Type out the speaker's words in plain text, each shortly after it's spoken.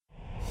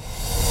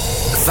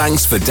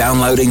Thanks for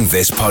downloading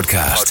this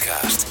podcast.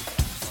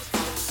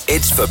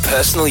 It's for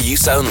personal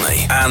use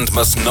only and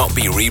must not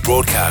be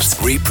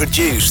rebroadcast,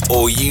 reproduced,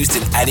 or used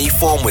in any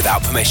form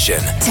without permission.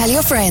 Tell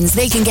your friends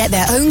they can get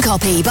their own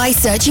copy by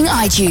searching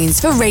iTunes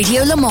for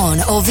Radio Le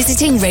Mans or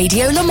visiting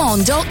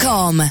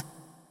radiolemans.com.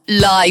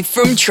 Live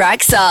from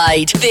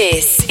Trackside,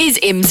 this is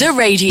IMSA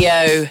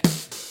Radio.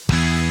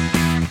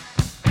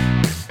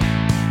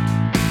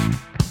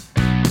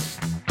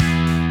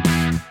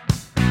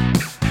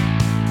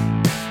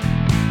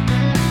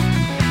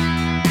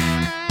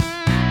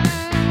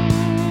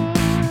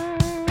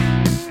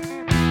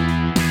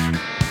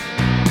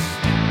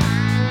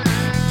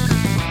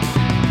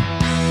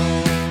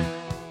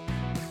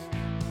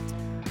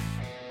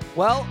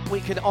 Well, we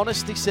can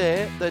honestly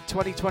say that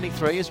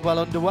 2023 is well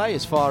underway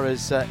as far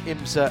as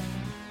IMSA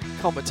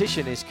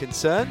competition is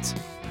concerned.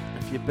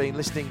 If you've been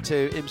listening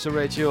to IMSA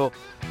Radio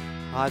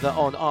either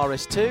on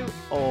RS2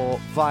 or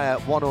via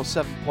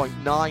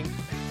 107.9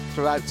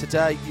 throughout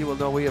today, you will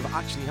know we have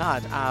actually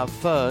had our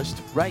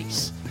first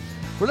race.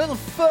 We're a little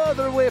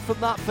further away from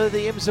that for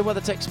the IMSA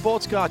WeatherTech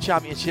Sports Car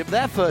Championship.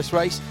 Their first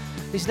race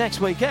is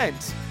next weekend,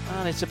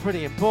 and it's a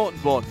pretty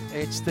important one.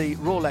 It's the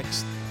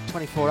Rolex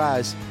 24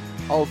 Hours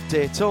of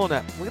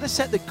Daytona. We're going to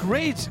set the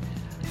grid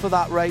for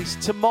that race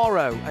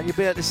tomorrow, and you'll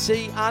be able to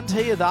see and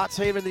hear that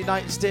here in the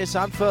United States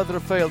and further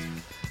afield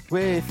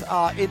with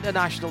our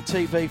international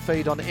TV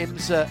feed on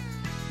IMSA.tv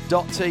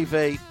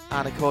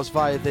and of course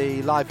via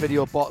the live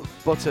video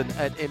button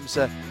at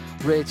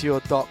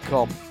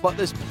IMSARadio.com. But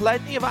there's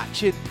plenty of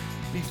action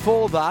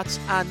before that,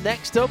 and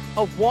next up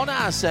a 1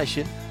 hour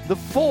session, the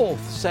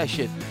fourth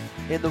session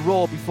in the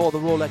Raw before the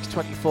Rolex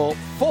 24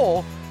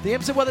 for the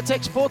IMSA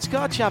WeatherTech Sports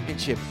Car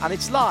Championship, and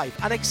it's live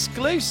and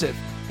exclusive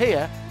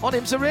here on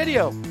IMSA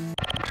Radio.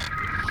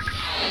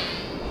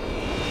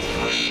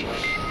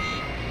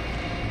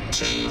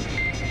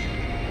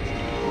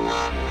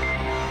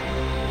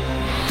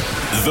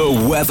 The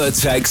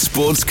WeatherTech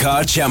Sports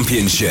Car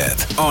Championship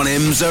on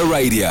IMSA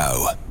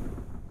Radio.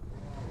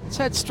 Let's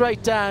head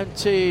straight down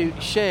to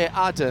Shea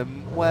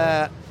Adam,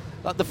 where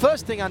the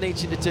first thing I need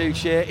you to do,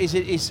 Shea, is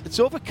it's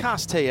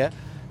overcast here.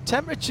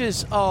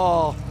 Temperatures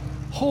are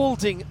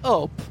holding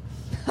up,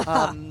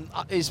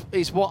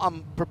 is what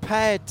I'm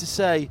prepared to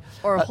say.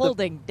 Or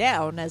holding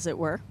down, as it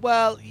were.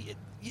 Well,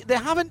 they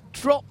haven't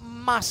dropped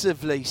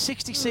massively.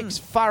 66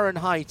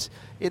 Fahrenheit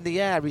in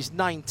the air is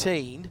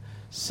 19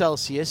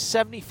 Celsius.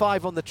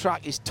 75 on the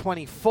track is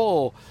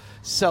 24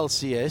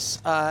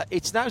 Celsius.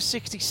 It's now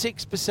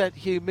 66%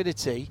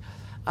 humidity.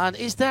 And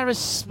is there a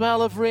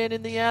smell of rain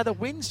in the air? The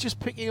wind's just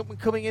picking up and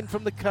coming in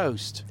from the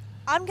coast.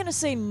 I'm going to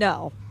say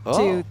no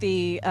to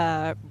the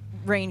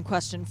rain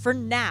question. For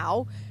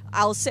now,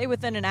 I'll say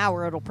within an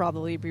hour it'll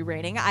probably be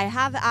raining. I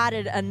have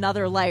added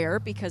another layer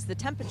because the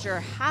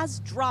temperature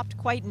has dropped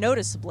quite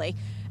noticeably.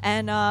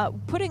 And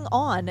putting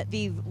on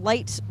the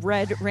light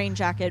red rain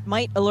jacket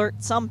might alert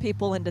some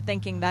people into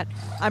thinking that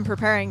I'm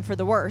preparing for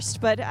the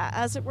worst. But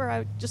as it were,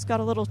 I just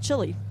got a little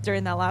chilly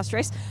during that last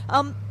race.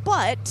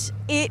 But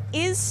it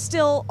is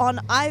still on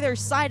either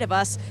side of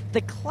us.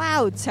 The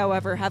clouds,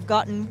 however, have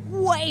gotten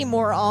way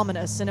more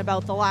ominous in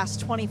about the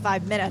last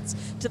 25 minutes,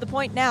 to the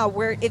point now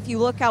where if you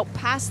look out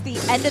past the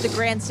end of the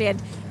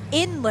grandstand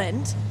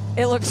inland,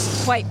 it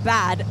looks quite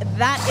bad.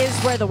 That is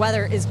where the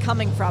weather is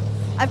coming from.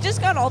 I've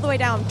just gone all the way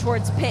down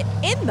towards pit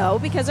in, though,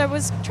 because I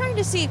was trying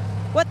to see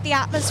what the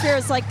atmosphere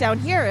is like down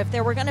here, if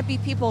there were going to be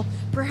people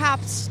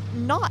perhaps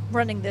not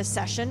running this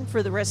session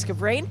for the risk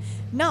of rain.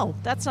 No,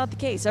 that's not the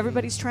case.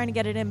 Everybody's trying to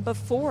get it in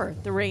before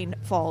the rain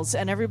falls,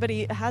 and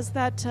everybody has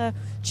that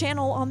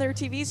channel on their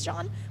TVs,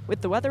 John,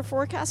 with the weather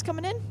forecast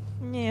coming in.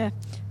 Yeah,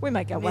 we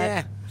might get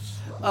wet. Yeah.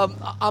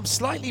 I'm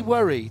slightly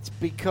worried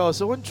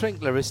because Owen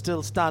Trinkler is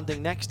still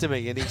standing next to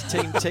me in his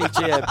Team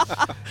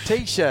TGM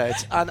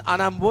T-shirt, and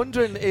I'm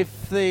wondering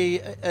if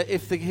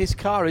his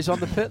car is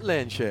on the pit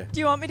lane, Shea. Do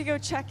you want me to go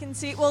check and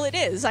see? Well, it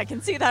is. I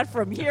can see that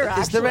from here,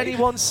 actually. Is there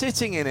anyone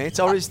sitting in it,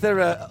 or is there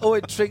a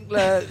Owen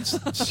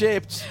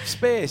Trinkler-shaped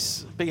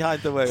space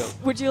behind the wheel?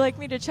 Would you like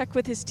me to check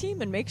with his team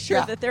and make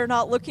sure that they're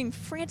not looking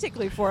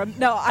frantically for him?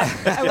 No,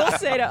 I will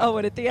say to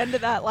Owen, at the end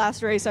of that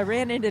last race, I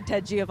ran into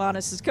Ted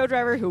Giovannis'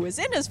 co-driver, who was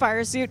in his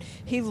fire suit.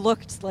 He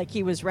looked like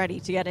he was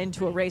ready to get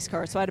into a race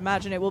car, so I'd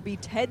imagine it will be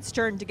Ted's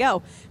turn to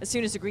go as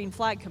soon as the green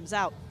flag comes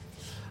out.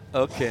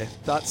 Okay,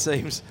 that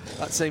seems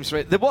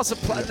right. There was a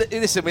plan.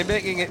 Listen, we're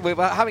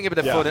having a bit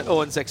of fun at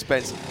Owen's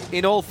expense.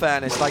 In all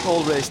fairness, like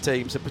all race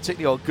teams, and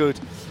particularly all good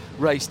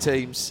race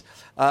teams,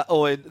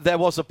 Owen, there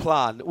was a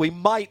plan. We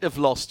might have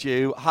lost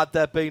you had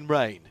there been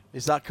rain.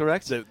 Is that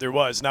correct? There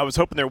was, and I was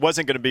hoping there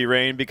wasn't going to be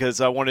rain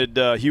because I wanted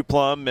Hugh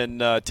Plum and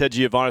Ted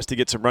Giovannis to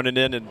get some running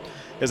in. And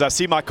as I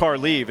see my car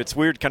leave, it's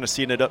weird kind of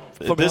seeing it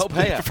from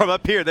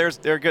up here. There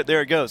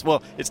it goes.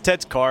 Well, it's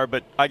Ted's car,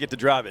 but I get to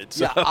drive it.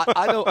 So. Yeah,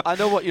 I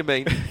know what you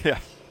mean. Yeah.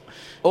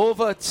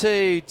 Over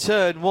to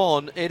turn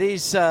one. It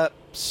is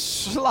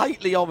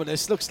slightly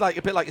ominous. Looks like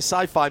a bit like a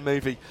sci-fi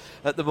movie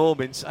at the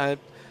moment.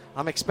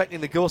 I'm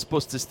expecting the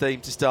Ghostbusters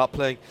theme to start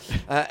playing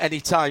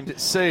anytime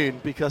soon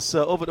because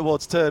over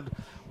towards turn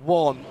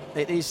 1,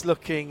 it is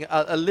looking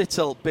a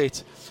little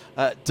bit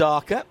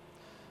darker.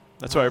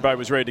 That's why everybody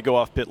was ready to go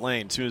off pit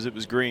lane. As soon as it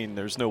was green,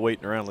 there's no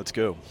waiting around. Let's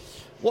go.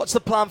 What's the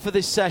plan for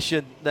this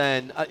session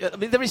then? I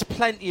mean, there is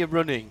plenty of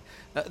running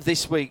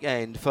this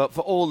weekend for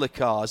all the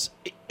cars.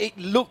 It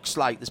looks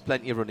like there's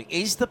plenty of running.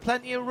 Is there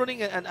plenty of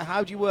running, and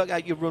how do you work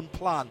out your run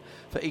plan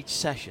for each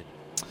session?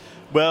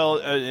 Well,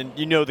 and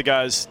you know the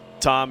guys,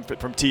 Tom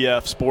from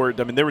TF Sport.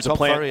 I mean, there was a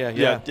plan.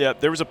 Furrier,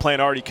 there was a plan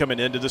already coming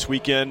into this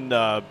weekend.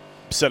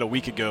 Set a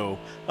week ago.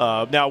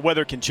 Now,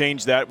 weather can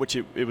change that, which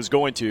it was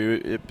going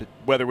to. If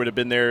weather would have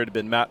been there, it would have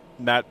been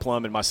Matt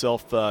Plum and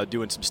myself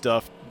doing some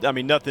stuff. I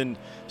mean, nothing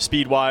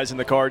speed-wise in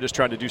the car, just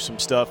trying to do some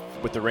stuff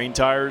with the rain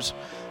tires.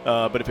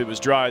 But if it was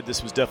dry,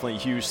 this was definitely a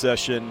huge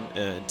session,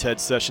 and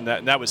Ted's session.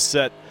 That was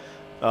set,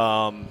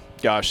 a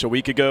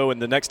week ago. And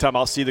the next time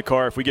I'll see the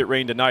car, if we get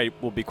rain tonight,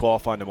 we'll be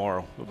qualifying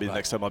tomorrow. It'll be the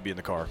next time I'll be in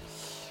the car.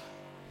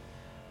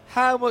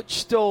 How much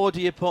store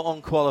do you put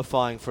on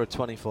qualifying for a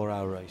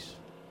 24-hour race?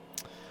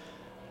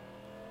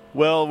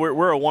 Well,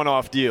 we're a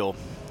one-off deal,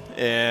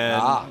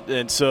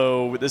 and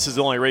so this is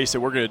the only race that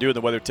we're going to do in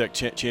the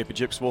WeatherTech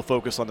Championships. We'll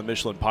focus on the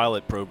Michelin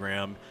Pilot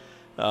program.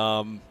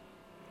 I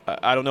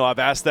don't know. I've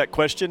asked that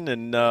question,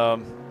 and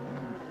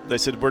they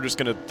said we're just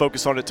going to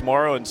focus on it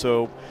tomorrow. And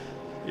so,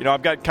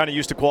 I've got kind of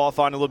used to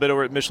qualifying a little bit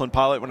over at Michelin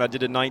Pilot when I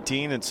did in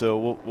 19, and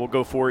so we'll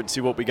go for it and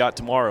see what we got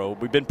tomorrow.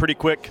 We've been pretty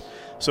quick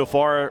so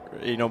far.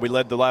 We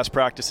led the last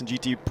practice in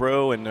GT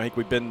Pro, and I think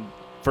we've been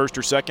first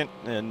or second,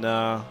 and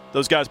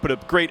those guys put a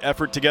great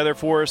effort together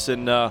for us,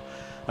 and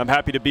I'm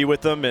happy to be with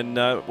them, and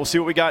we'll see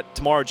what we got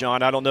tomorrow,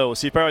 John. I don't know. We'll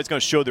see if everybody's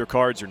going to show their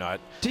cards or not.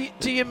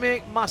 Do you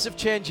make massive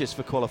changes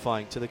for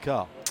qualifying to the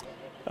car?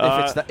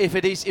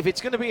 If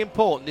it's going to be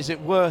important, is it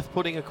worth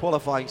putting a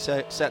qualifying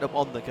setup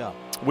on the car?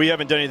 We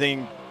haven't done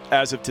anything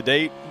as of to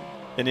date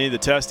in any of the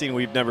testing.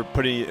 We've never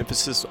put any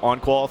emphasis on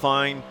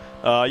qualifying.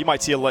 You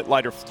might see a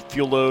lighter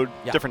fuel load,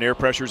 different air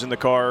pressures in the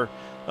car.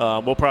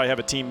 We'll probably have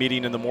a team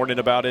meeting in the morning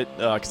about it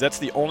because that's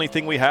the only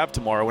thing we have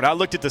tomorrow. When I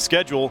looked at the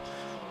schedule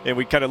and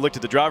we kind of looked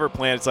at the driver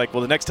plan, it's like,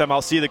 well, the next time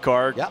I'll see the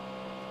car,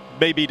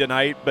 maybe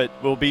tonight, but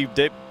we'll be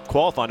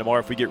qualifying tomorrow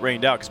if we get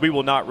rained out because we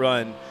will not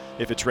run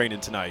if it's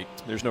raining tonight.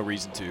 There's no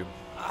reason to.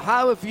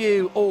 How have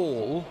you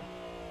all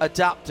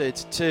adapted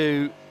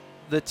to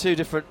the two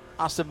different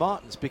Aston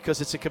Martins? Because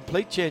it's a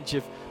complete change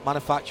of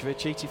manufacturer,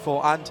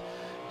 GT4 and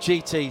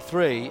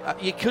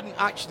GT3. You couldn't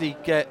actually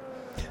get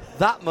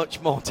that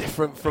much more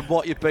different from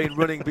what you've been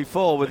running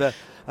before with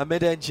a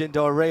mid-engined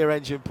or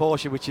rear-engine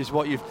Porsche, which is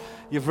what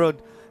you've run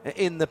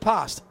in the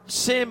past.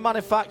 Same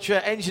manufacturer,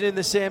 engine in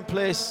the same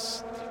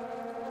place.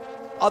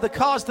 Are the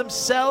cars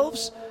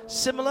themselves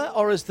similar,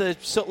 or is there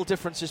subtle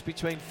differences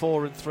between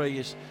 4 and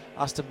 3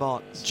 Aston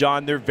Martins?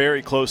 John, they're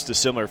very close to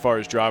similar as far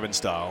as driving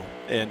style,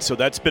 and so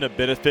that's been a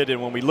benefit.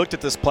 And when we looked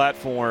at this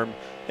platform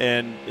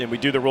and we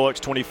do the Rolex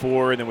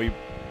 24 and then we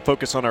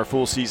focus on our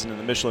full season in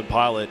the Michelin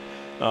Pilot,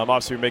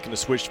 obviously, we're making the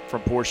switch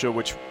from Porsche,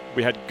 which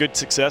we had good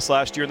success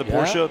last year in the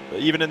Porsche,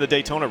 even in the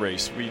Daytona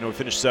race. We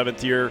finished 7th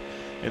here,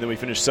 and then we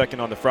finished 2nd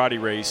on the Friday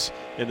race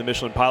in the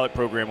Michelin Pilot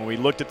program. When we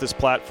looked at this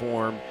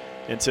platform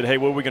and said, hey,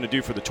 what are we going to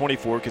do for the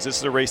 24? Because this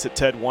is a race that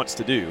Ted wants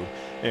to do,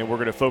 and we're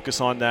going to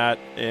focus on that.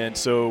 And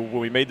so when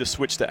we made the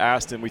switch to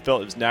Aston, we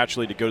felt it was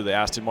naturally to go to the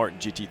Aston Martin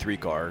GT3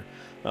 car.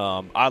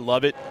 I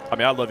love it. I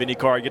mean, I love any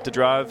car I get to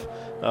drive,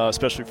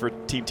 especially for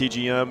Team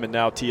TGM and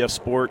now TF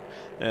Sport.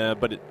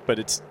 But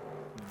it's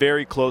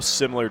very close,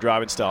 similar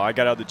driving style. I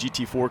got out of the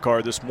GT4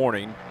 car this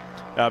morning.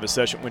 I have a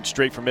session, went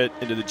straight from it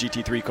into the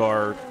GT3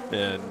 car,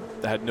 and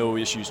I had no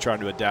issues trying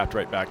to adapt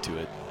right back to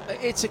it.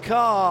 It's a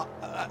car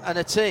and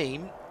a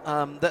team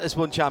that has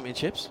won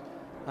championships.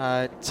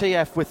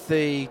 TF with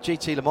the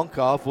GT Le Mans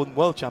car have won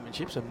world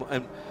championships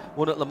and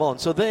won at Le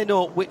Mans, so they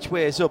know which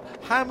way is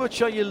up. How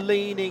much are you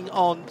leaning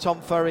on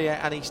Tom Furrier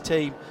and his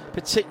team,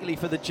 particularly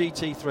for the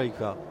GT3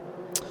 car?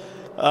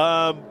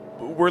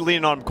 We're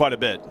leaning on them quite a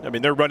bit. I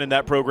mean, they're running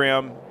that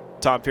program,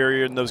 Tom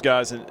Ferrier and those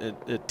guys at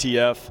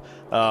TF.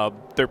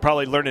 They're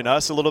probably learning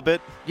us a little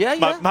bit.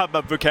 My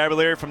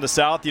vocabulary from the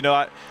South.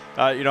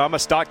 I'm a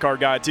stock car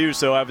guy too,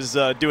 so I was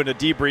doing a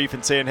debrief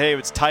and saying, "Hey,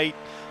 it's tight,"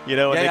 and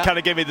they kind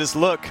of gave me this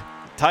look.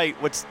 Tight?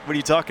 What are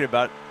you talking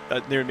about?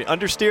 Near me,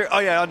 understeer. Oh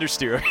yeah,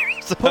 understeer.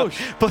 So, push,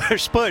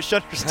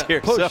 understeer.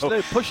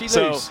 Pushy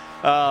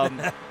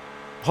loose.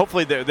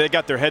 Hopefully they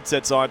got their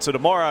headsets on. So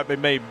tomorrow I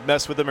may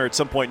mess with them, or at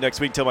some point next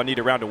week tell them I need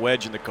to round a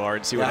wedge in the car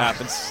and see what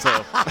happens.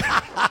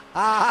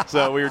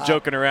 So we were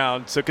joking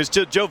around. So because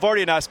Joe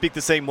Vardy and I speak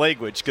the same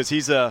language, because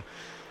he's a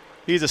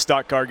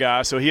stock car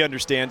guy, so he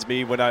understands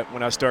me when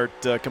I start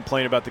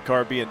complaining about the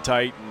car being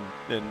tight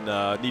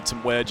and need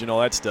some wedge and all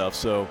that stuff.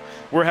 So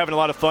we're having a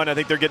lot of fun. I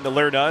think they're getting to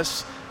learn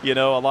us, a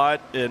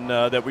lot, and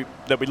that we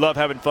love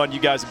having fun. You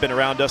guys have been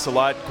around us a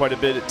lot, quite a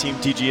bit at Team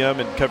TGM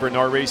and covering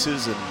our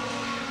races, and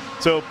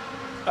so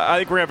I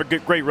think we're going to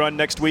have a great run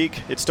next week.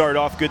 It started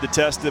off good, the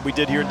test that we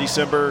did here in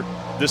December.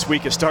 This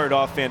week it started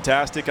off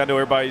fantastic. I know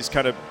everybody's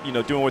kind of,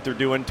 doing what they're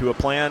doing to a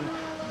plan,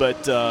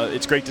 but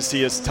it's great to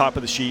see us top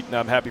of the sheet, and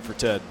I'm happy for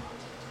Ted.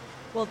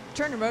 Well,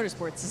 Turner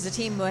Motorsports is a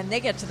team, when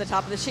they get to the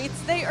top of the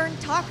sheets, they earn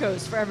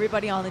tacos for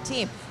everybody on the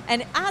team.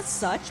 And as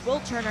such, Will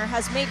Turner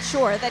has made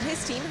sure that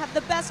his team have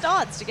the best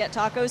odds to get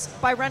tacos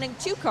by running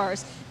 2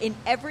 cars in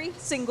every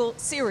single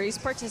series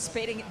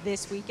participating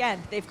this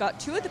weekend. They've got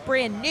 2 of the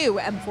brand new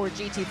M4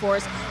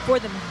 GT4s for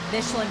the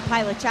Michelin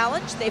Pilot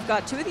Challenge. They've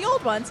got 2 of the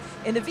old ones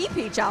in the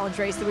VP Challenge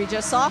race that we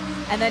just saw,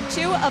 and then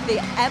 2 of the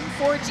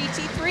M4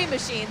 GT3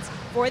 machines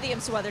for the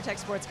IMSA WeatherTech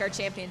Sports Car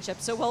Championship.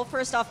 So, Will,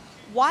 first off,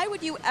 why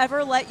would you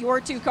ever let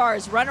your 2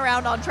 cars run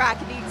around on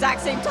track at the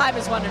exact same time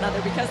as one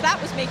another? Because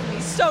that was making me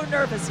so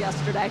nervous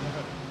yesterday.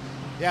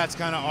 Yeah, it's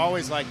kind of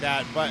always like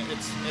that, but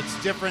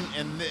it's different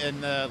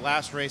in the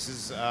last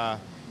races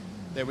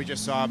that we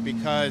just saw,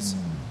 because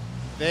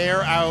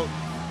they're out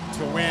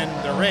to win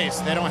the race.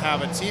 They don't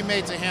have a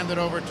teammate to hand it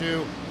over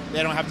to.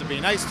 They don't have to be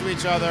nice to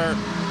each other.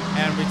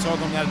 And we told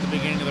them that at the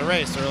beginning of the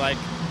race. They're like,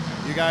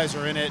 you guys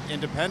are in it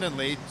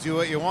independently. Do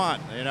what you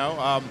want, you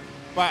know.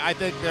 But I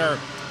think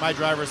my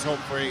drivers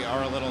hopefully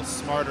are a little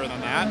smarter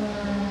than that.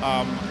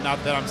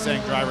 Not that I'm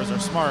saying drivers are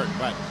smart,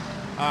 but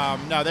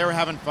no, they were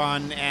having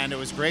fun, and it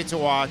was great to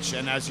watch.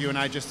 And as you and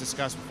I just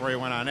discussed before you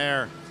went on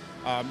air,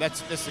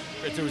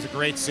 it was a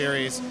great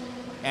series,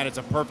 and it's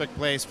a perfect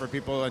place for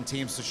people and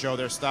teams to show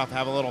their stuff,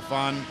 have a little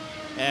fun,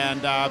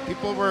 and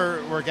people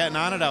were getting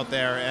on it out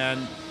there,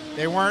 and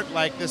they weren't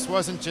like, this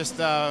wasn't just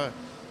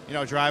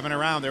driving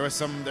around. There was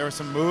some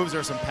moves, there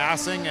was some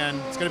passing, and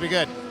it's going to be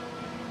good.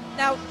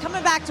 Now,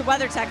 coming back to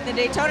WeatherTech, the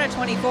Daytona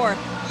 24,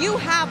 you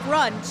have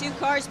run 2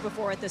 cars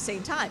before at the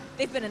same time.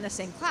 They've been in the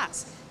same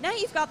class. Now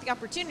you've got the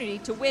opportunity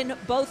to win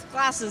both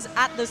classes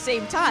at the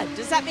same time.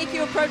 Does that make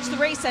you approach the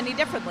race any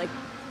differently?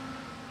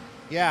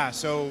 Yeah,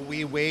 so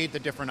we weighed the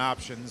different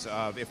options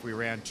of if we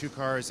ran 2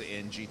 cars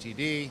in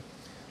GTD,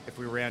 if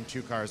we ran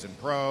 2 cars in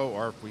Pro,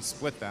 or if we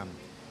split them.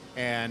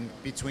 And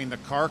between the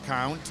car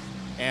count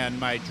and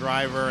my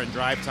driver and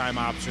drive time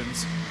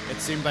options, it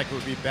seemed like it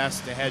would be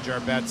best to hedge our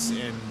bets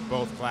in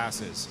both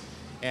classes.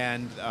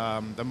 And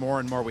the more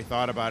and more we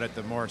thought about it,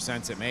 the more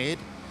sense it made.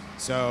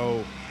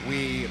 So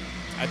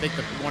I think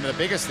one of the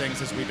biggest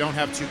things is we don't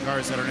have 2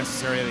 cars that are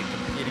necessarily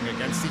competing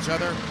against each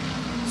other,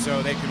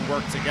 so they can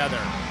work together.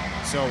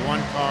 So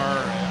one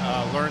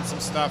car learns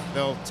some stuff,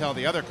 they'll tell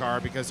the other car,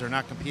 because they're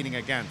not competing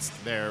against,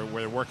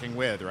 we're working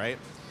with, right?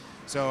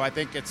 So I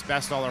think it's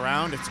best all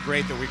around. It's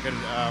great that we could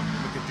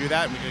do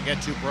that. We could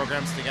get 2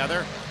 programs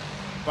together,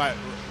 but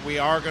we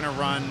are going to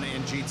run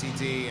in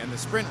GTD and the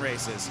sprint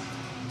races.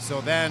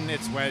 So then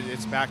it's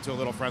back to a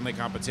little friendly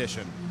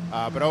competition.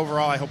 But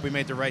overall, I hope we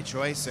made the right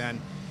choice. And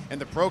in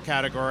the pro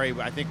category,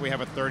 I think we have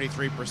a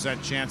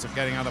 33% chance of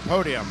getting on the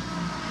podium.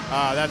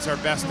 That's our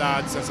best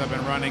odds since I've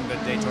been running the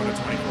Daytona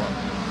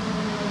 24.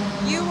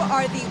 You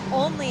are the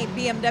only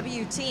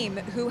BMW team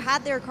who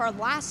had their car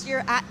last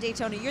year at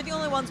Daytona. You're the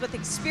only ones with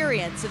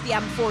experience at the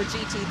M4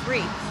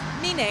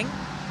 GT3, meaning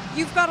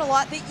you've got a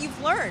lot that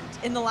you've learned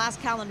in the last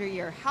calendar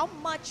year. How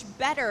much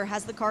better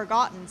has the car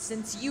gotten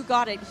since you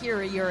got it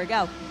here a year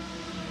ago?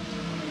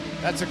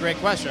 That's a great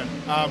question.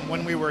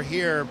 When we were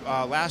here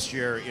last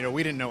year,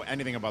 we didn't know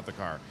anything about the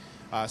car,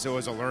 so it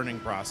was a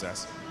learning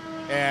process.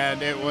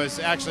 And it was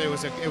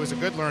a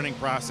good learning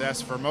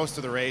process for most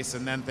of the race,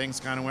 and then things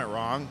kind of went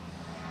wrong.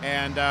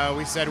 And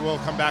we said we'll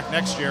come back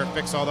next year,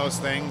 fix all those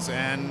things,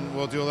 and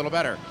we'll do a little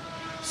better.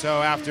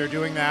 So after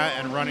doing that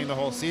and running the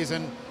whole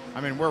season,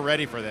 we're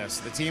ready for this.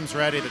 The team's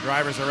ready, the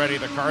drivers are ready,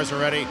 the cars are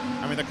ready.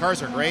 The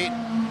cars are great.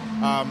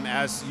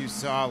 As you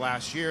saw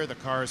last year, the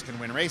cars can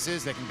win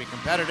races, they can be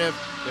competitive,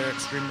 they're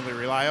extremely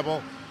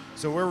reliable.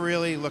 So we're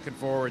really looking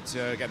forward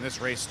to getting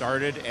this race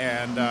started.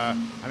 And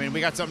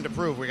we got something to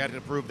prove. We got to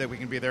prove that we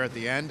can be there at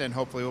the end, and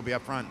hopefully we'll be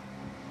up front.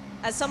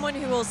 As someone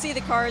who will see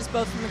the cars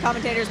both from the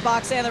commentator's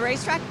box and the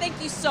racetrack, thank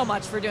you so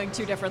much for doing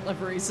 2 different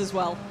liveries as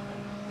well.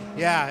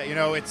 Yeah,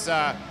 it's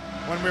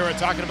when we were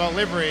talking about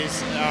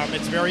liveries,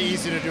 it's very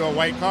easy to do a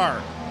white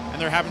car,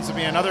 and there happens to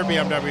be another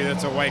BMW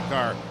that's a white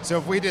car. So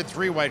if we did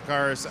 3 white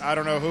cars, I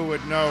don't know who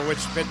would know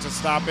which pit to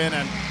stop in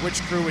and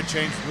which crew would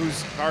change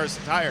whose car's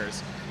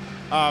tires.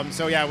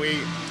 So yeah,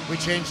 we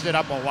changed it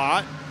up a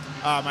lot.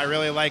 I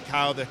really like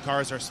how the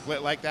cars are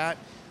split like that.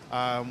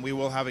 We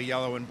will have a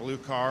yellow and blue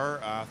car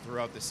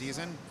throughout the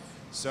season.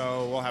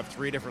 So we'll have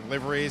 3 different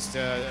liveries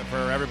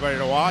for everybody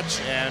to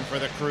watch and for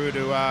the crew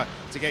to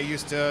get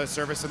used to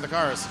servicing the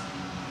cars.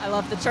 I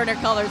love the Turner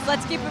colors.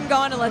 Let's keep them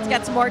going and let's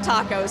get some more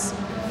tacos.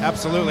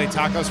 Absolutely.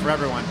 Tacos for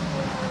everyone.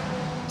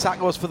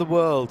 Tacos for the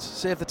world.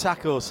 Save the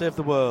tacos, save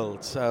the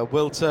world.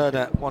 Will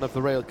Turner, one of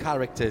the real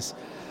characters.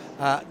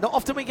 Not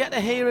often we get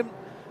to hear him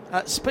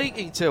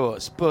speaking to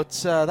us, but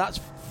that's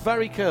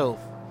very cool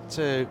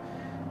to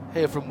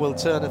hear from Will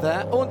Turner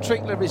there. Owen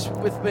Trinkler is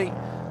with me.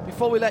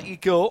 Before we let you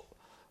go,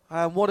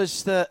 what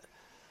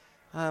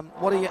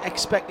are you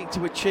expecting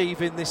to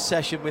achieve in this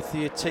session with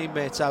your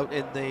teammates out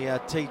in the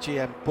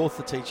TGM, both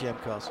the TGM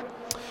cars?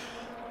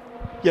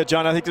 Yeah,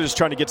 John, I think they're just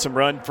trying to get some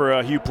run for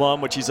Hugh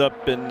Plum, which he's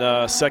up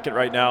in second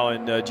right now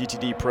in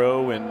GTD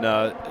Pro, and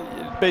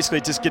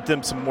basically just get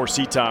them some more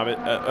seat time.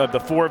 Of the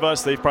four of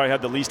us, they've probably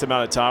had the least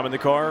amount of time in the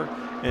car,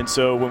 and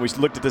so when we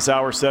looked at this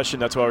hour session,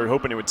 that's why we were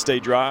hoping it would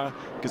stay dry,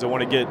 because I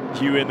want to get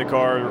Hugh in the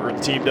car, or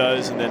the team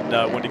does, and then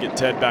want to get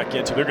Ted back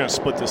in. So they're going to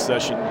split this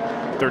session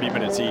 30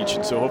 minutes each,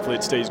 and so hopefully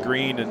it stays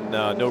green and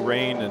no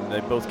rain, and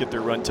they both get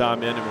their run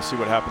time in, and we'll see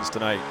what happens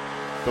tonight.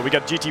 But we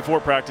got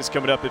GT4 practice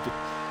coming up.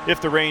 If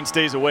the rain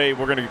stays away,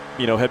 we're going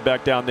to head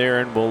back down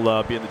there, and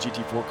we'll be in the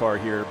GT4 car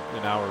here in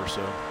an hour or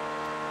so.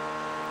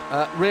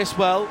 Race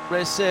well,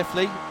 race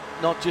safely,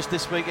 not just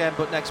this weekend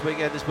but next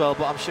weekend as well.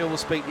 But I'm sure we'll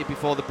speak to you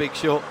before the big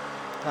show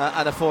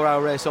and a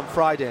 4-hour race on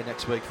Friday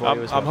next week for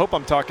you as well. I hope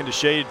I'm talking to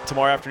Shade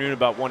tomorrow afternoon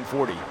about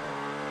 140.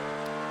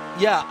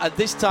 Yeah, at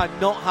this time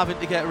not having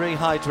to get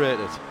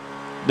rehydrated.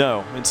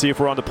 No, and see if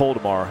we're on the pole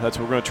tomorrow. That's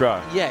what we're going to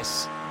try.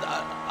 Yes,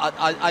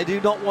 I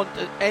do not want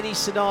any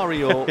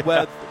scenario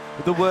where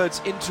the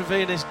words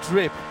intravenous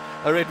drip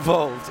are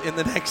involved in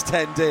the next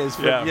 10 days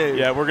from you.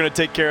 Yeah, we're going to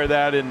take care of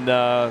that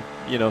and,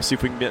 see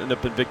if we can end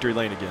up in victory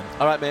lane again.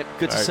 All right, mate.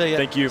 Good to see you.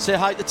 Thank you. Say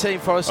hi to the team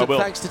for us. And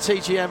thanks to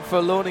TGM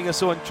for loaning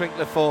us Owen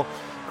Trinkler for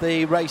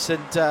the race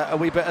and a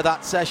wee bit of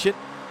that session.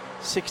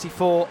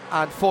 64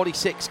 and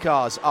 46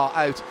 cars are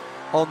out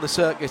on the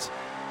circuit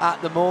at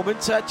the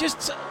moment.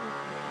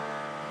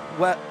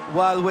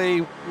 While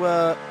we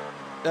were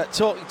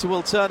talking to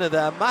Will Turner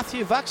there,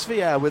 Mathieu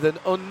Vaxivière with an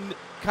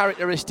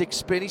uncharacteristic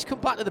spin. He's come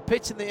back to the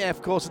pits in the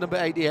AF course number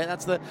 88.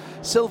 That's the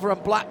silver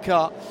and black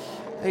car.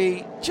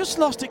 He just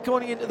lost it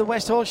going into the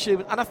West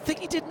Horseshoe, and I think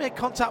he did make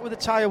contact with the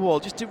tyre wall,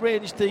 just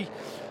deranged the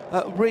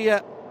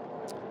rear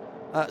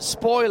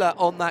spoiler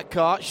on that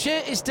car. Shea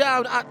is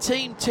down at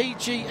Team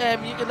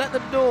TGM. You can let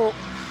them know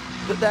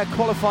that their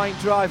qualifying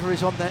driver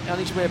is on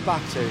his way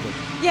back to them.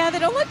 Yeah, they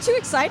don't look too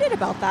excited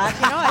about that.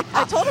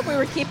 I told them we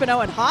were keeping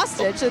Owen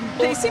hostage, and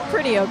they seem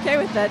pretty okay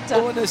with it.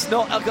 Owen has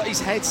not got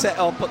his headset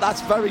on, but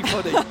that's very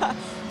funny.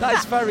 That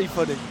is very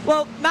funny.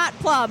 Well, Matt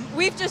Plum,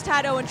 we've just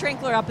had Owen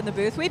Trinkler up in the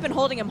booth. We've been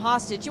holding him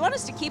hostage. You want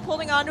us to keep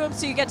holding on to him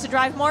so you get to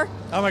drive more?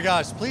 Oh my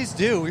gosh, please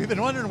do. We've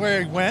been wondering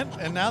where he went,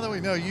 and now that we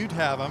know you'd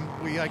have him,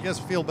 we, I guess,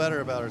 feel better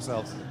about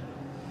ourselves.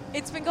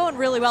 It's been going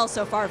really well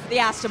so far for the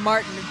Aston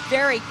Martin.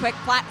 Very quick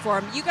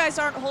platform. You guys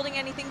aren't holding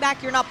anything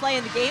back. You're not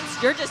playing the games.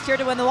 You're just here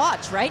to win the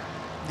watch, right?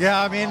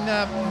 Yeah, I mean,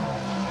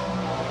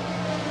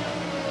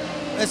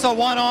 it's a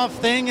one-off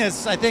thing,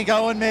 as I think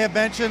Owen may have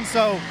mentioned,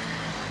 so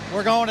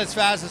we're going as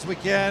fast as we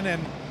can,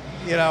 and,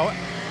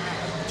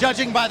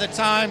 judging by the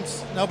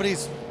times,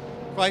 nobody's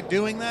quite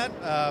doing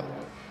that.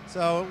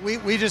 So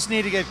we just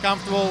need to get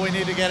comfortable. We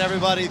need to get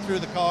everybody through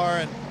the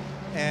car,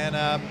 and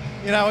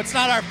it's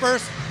not our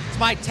first. It's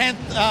my 10th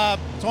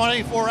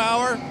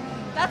 24-hour.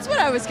 That's what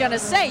I was going to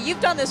say. You've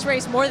done this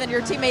race more than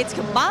your teammates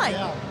combined.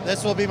 Yeah,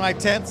 this will be my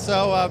 10th,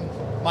 so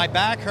my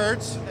back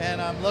hurts,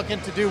 and I'm looking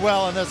to do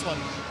well in this one.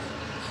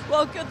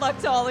 Well, good luck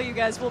to all of you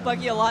guys. We'll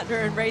bug you a lot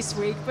during race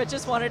week, but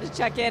just wanted to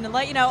check in and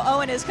let you know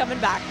Owen is coming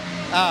back.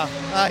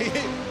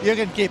 You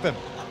can keep him.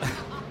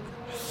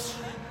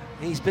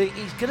 He's going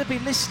to be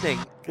listening.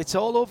 It's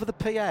all over the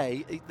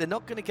PA. They're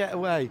not going to get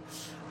away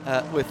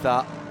with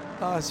that.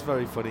 Oh, that's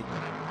very funny.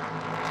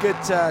 Good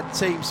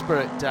team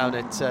spirit down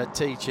at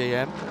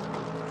TGM.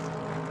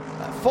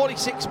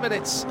 46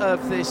 minutes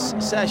of this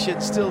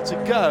session still to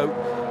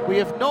go. We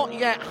have not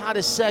yet had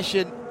a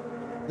session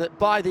that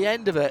by the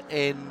end of it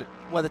in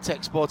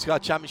WeatherTech Sports Car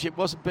Championship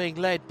wasn't being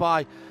led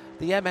by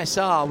the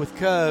MSR with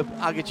Curb,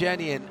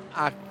 Agajanian,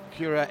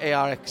 Acura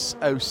ARX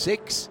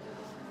 06.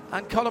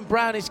 And Colin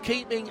Brown is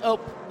keeping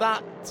up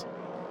that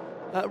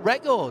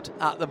record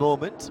at the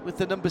moment with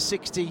the number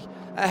 60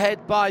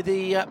 ahead by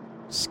the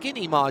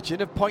skinny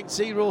margin of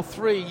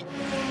 0.03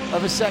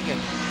 of a second.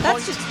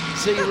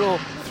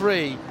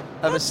 0.03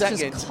 of a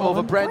second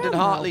over Brendan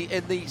Hartley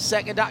in the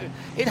second Acura.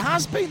 It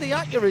has been the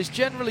Acuras,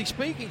 generally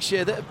speaking,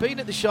 Shea, that have been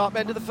at the sharp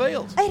end of the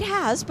field. It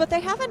has, but they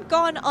haven't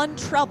gone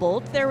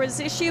untroubled. There was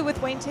issue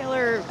with Wayne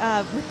Taylor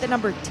with the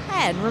number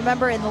 10,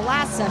 remember, in the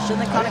last session,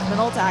 the Koenig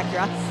Minolta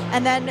Acura,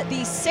 and then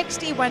the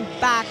 60 went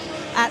back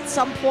at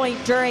some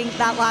point during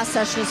that last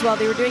session as well.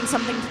 They were doing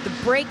something to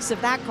the brakes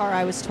of that car,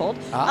 I was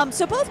told.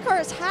 So both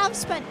cars have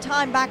spent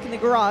time back in the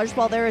garage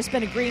while there has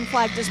been a green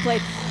flag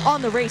displayed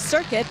on the race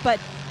circuit, but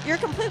you're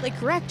completely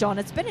correct, John.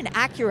 It's been an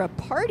Acura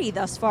party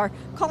thus far.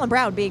 Colin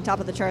Brown being top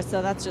of the charts,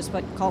 though, that's just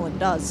what Colin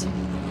does.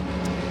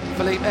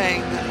 Philippe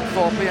Eng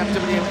for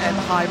BMW M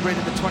Hybrid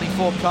in the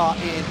 24 car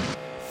in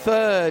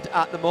third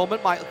at the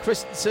moment. Michael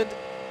Christensen,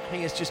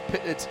 he has just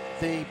pitted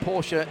the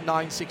Porsche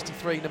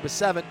 963 number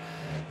 7.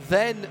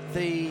 Then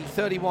the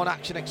 31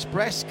 Action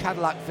Express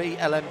Cadillac V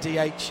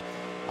LMDH.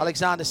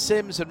 Alexander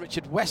Sims and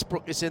Richard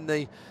Westbrook is in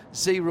the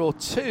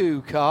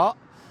 02 car.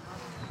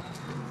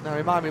 Now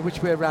remind me,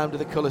 which way around are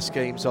the colour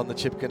schemes on the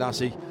Chip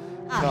Ganassi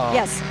car?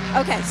 Yes.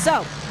 Okay,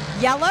 so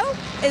yellow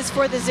is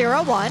for the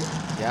 01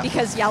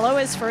 because yellow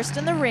is first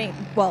in the ring.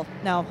 Well,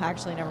 no,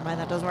 actually, never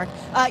mind, that doesn't work.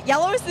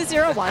 Yellow is the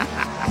 01,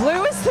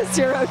 blue is the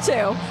 02,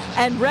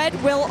 and red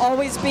will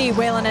always be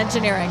Whelen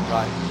Engineering.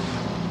 Right.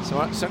 So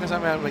as long as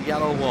I'm around with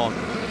yellow 1,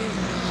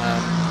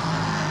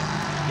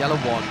 yellow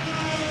 1,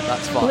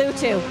 that's fine. Blue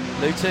 2.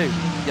 Blue 2.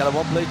 Yellow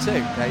 1, blue 2.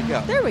 There you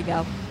go. There we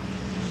go.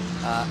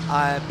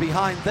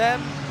 Behind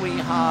them, we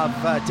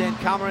have Dane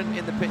Cameron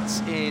in the pits.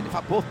 In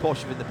fact, both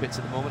Porsche are in the pits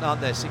at the moment,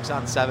 aren't they? 6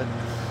 and 7.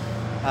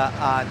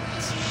 And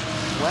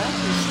where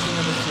is the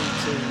other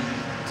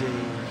GTD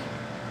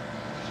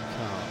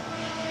car?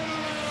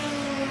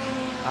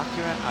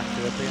 Acura,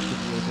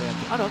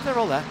 BMW. Oh no, they're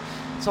all there.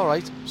 It's all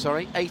right.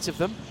 Sorry, 8 of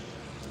them.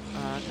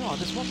 No,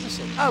 there's one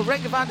missing. Oh,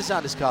 Renger van der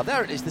Zande's car.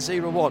 There it is,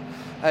 the 01.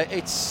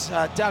 It's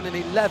down in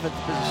 11th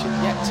position,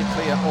 yet to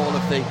clear all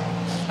of the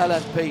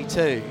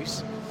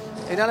LMP2s.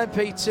 In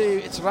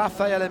LMP2, it's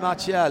Raffaele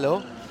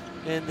Marciello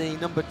in the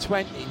number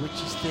 20, which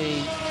is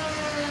the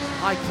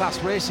high-class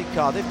racing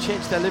car. They've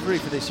changed their livery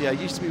for this year. It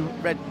used to be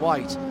red and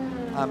white,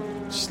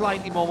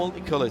 slightly more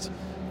multicoloured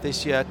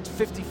this year.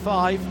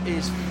 55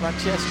 is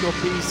Francesco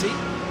Pisi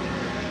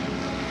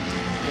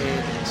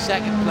in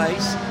second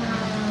place.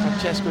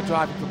 Francesco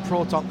driving for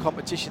Proton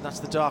Competition, that's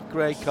the dark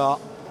grey car.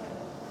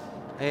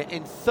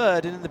 In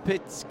third, and in the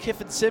pits,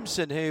 Kiffin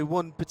Simpson, who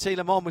won Petit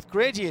Le Mans with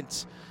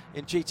Gradient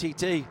in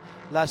GTD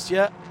last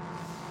year.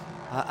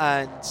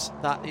 And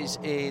that is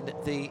in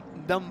the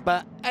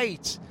number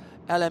 8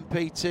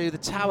 LMP2, the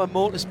Tower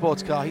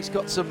Motorsports car. He's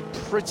got some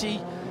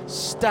pretty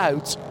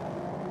stout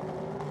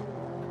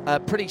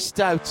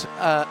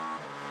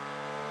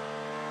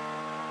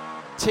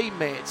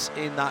teammates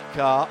in that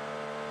car.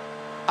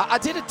 I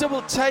did a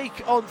double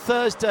take on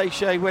Thursday,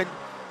 Shay, when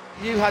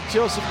you had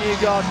Joseph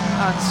Newgarden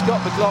and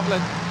Scott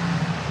McLaughlin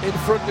in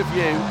front of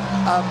you,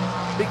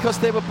 because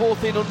they were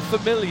both in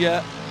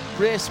unfamiliar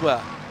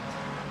racewear.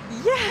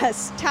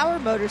 Yes, Tower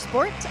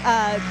Motorsport.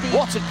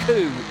 What a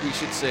coup, we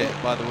should say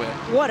it, by the way.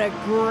 What a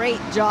great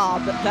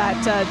job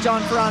that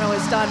John Ferrano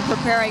has done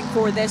preparing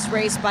for this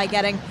race by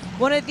getting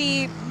one of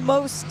the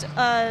most,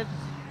 how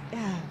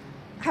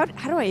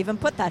do I even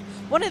put that?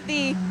 One of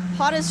the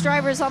hottest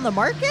drivers on the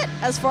market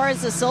as far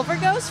as the silver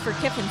goes for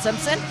Kiffin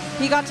Simpson.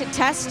 He got to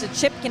test a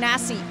Chip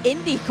Ganassi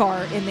Indy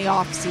car in the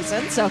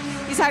off-season, so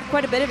he's had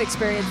quite a bit of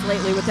experience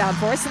lately with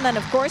downforce. And then,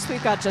 of course,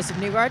 we've got Joseph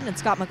Newgarden and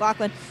Scott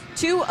McLaughlin,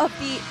 2 of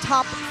the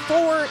top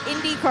 4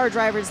 IndyCar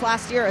drivers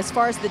last year as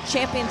far as the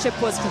championship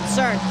was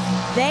concerned.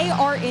 They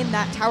are in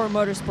that Tower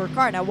Motorsport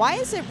car. Now, why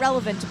is it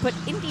relevant to put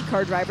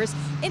IndyCar drivers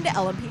into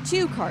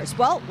LMP2 cars?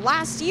 Well,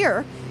 last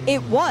year,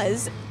 it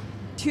was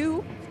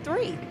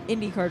 3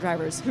 IndyCar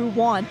drivers who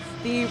won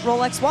the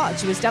Rolex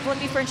watch. It was Devlin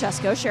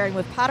DiFrancesco sharing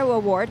with Pato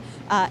O'Ward.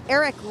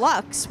 Eric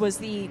Lux was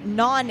the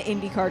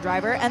non-IndyCar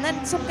driver, and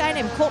then some guy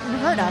named Colton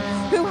Herta,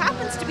 who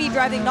happens to be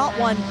driving not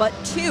 1 but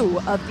 2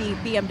 of the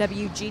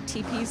BMW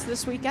GTPs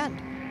this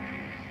weekend.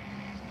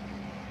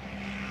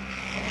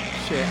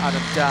 Shea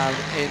Adam down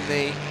in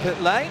the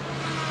pit lane.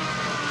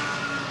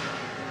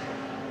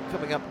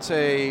 Coming up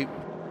to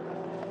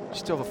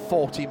just over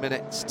 40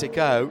 minutes to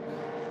go.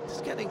 It's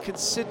getting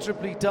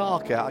considerably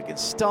darker. I can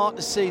start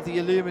to see the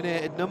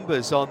illuminated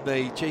numbers on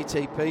the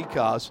GTP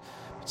cars,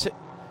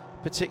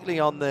 particularly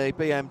on the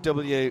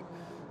BMW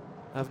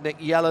of Nick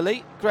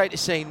Yellowly. Great to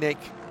see Nick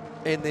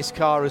in this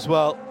car as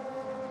well.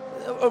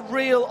 A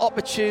real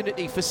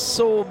opportunity for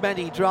so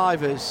many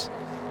drivers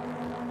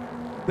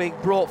being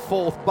brought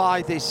forth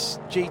by this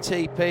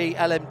GTP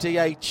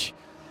LMDH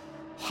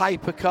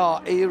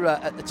hypercar era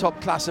at the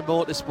top class of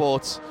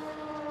motorsports.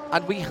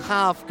 And we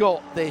have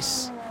got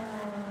this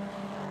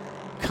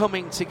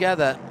coming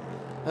together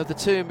of the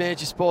 2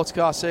 major sports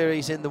car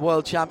series in the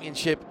World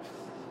Championship,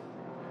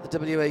 the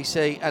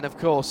WEC, and of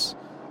course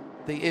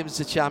the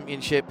IMSA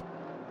Championship,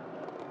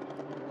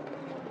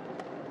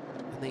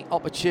 and the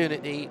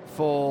opportunity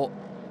for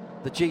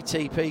the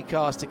GTP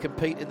cars to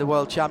compete in the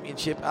World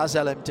Championship as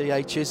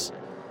LMDHs.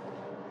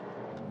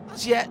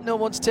 As yet, no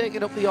one's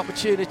taken up the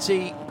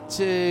opportunity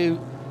to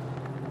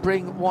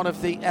bring one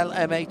of the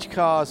LMH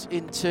cars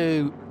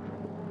into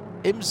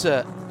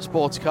IMSA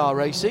sports car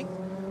racing.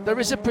 There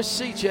is a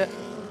procedure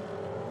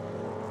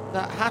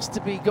that has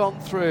to be gone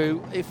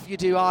through if you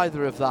do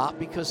either of that,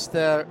 because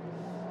there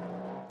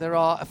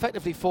are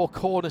effectively 4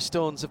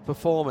 cornerstones of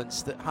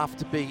performance that have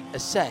to be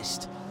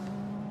assessed.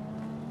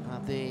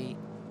 The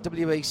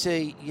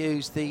WEC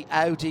used the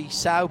Audi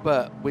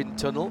Sauber wind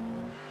tunnel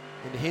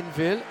in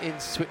Hinwil in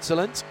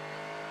Switzerland,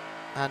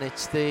 and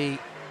it's the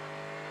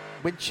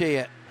wind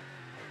shear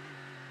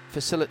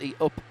facility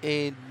up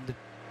in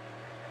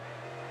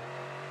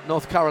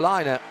North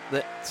Carolina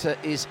that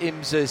is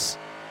IMSA's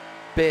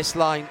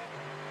baseline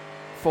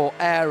for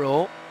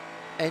aero,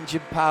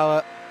 engine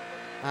power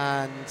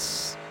and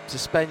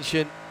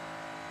suspension.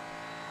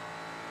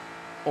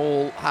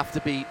 All have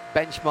to be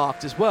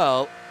benchmarked as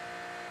well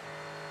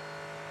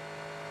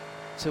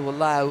to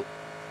allow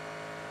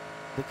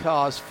the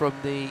cars from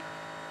the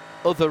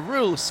other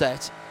rule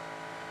set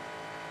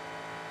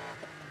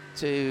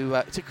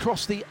to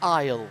cross the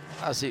aisle,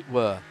 as it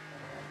were.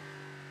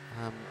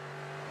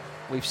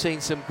 We've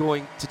seen some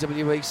going to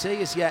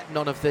WEC. As yet,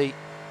 none of the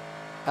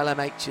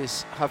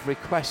LMHs have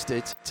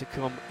requested to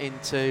come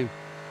into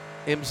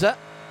IMSA.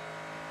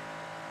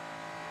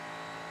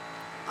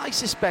 I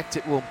suspect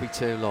it won't be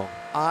too long.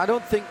 I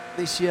don't think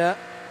this year,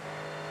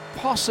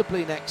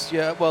 possibly next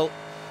year. Well,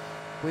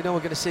 we know we're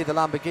going to see the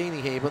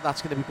Lamborghini here, but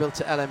that's going to be built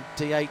to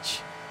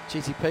LMDH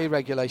GTP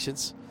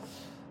regulations.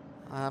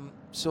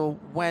 So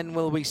when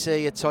will we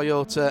see a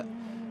Toyota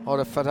or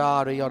a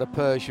Ferrari or a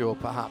Peugeot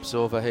perhaps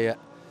over here?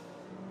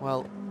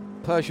 Well,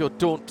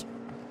 Peugeot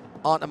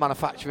aren't a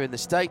manufacturer in the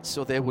States,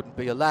 so they wouldn't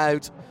be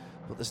allowed,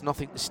 but there's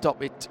nothing to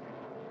stop it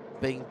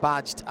being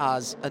badged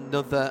as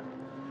another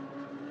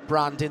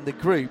brand in the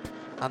group,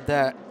 and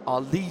there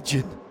are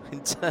legion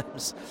in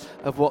terms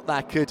of what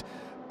that could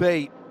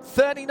be.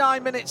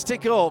 39 minutes to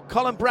go.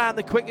 Colin Brown,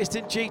 the quickest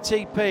in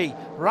GTP.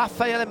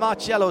 Raffaele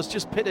Marcello's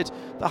just pitted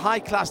the high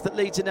class that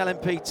leads in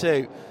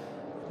LMP2.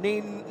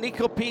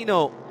 Nico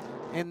Pino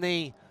in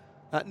the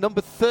number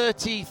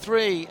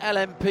 33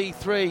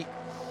 LMP3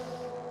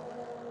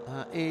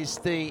 is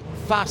the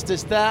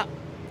fastest there.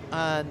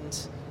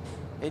 And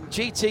in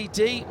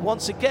GTD,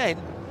 once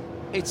again,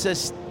 it's a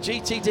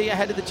GTD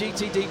ahead of the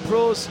GTD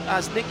Pros,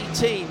 as Nicky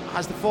Thiem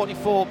has the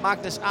 44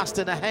 Magnus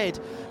Aston ahead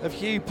of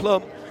Hugh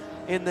Plum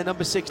in the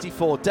number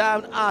 64.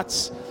 Down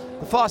at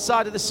the far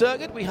side of the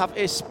circuit, we have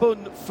a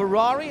spun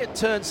Ferrari at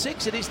turn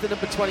 6. It is the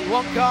number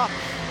 21 car.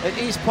 It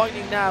is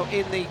pointing now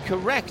in the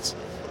correct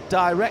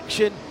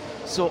direction.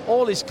 So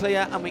all is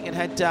clear, and we can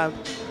head down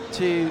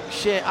to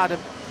Shea Adam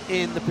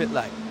in the pit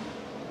lane.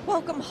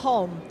 Welcome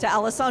home to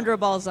Alessandro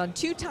Balzan,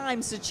 2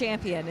 times the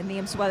champion in the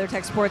IMSA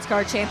WeatherTech Sports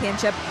Car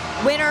Championship,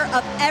 winner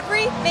of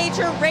every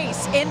major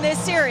race in this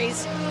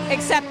series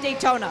except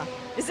Daytona.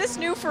 Is this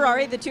new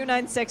Ferrari, the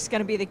 296,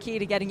 going to be the key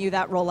to getting you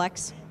that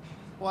Rolex?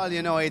 Well,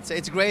 you know,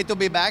 it's great to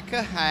be back,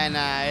 and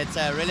it's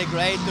really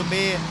great to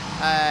be,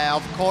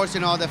 of course, you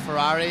know, the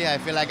Ferrari. I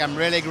feel like I'm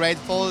really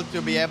grateful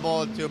to be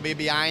able to be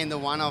behind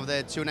one of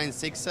the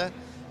 296,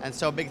 and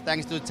so big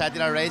thanks to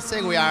Tettila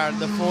Racing. We are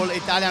the full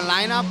Italian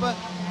lineup,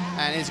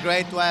 and it's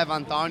great to have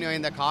Antonio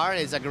in the car.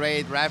 It's a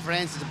great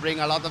reference. It's bring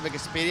a lot of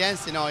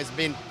experience. You know, he's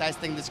been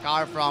testing this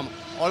car from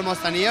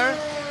almost a year.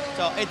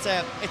 So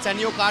it's a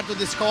new car to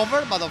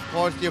discover, but of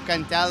course you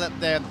can tell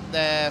that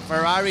the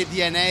Ferrari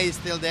DNA is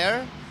still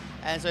there,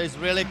 and so it's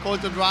really cool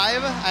to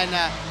drive. And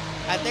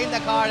I think the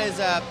car is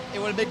it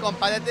will be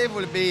competitive.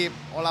 Will be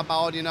all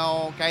about, you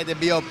know, okay, the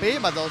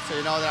BOP, but also,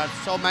 you know, there are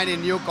so many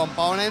new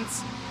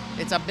components.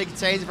 It's a big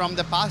change from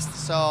the past,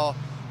 so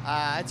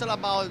it's all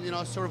about, you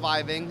know,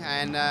 surviving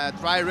and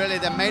try really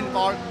the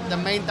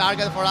main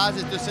target for us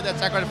is to see the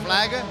checkered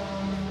flag,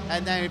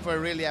 and then if we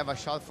really have a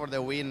shot for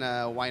the win,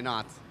 why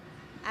not?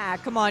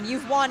 Come on,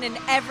 you've won in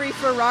every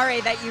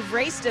Ferrari that you've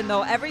raced in,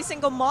 though, every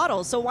single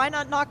model, so why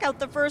not knock out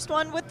the first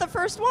one with the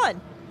first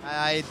one?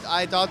 I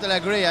totally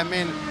agree. I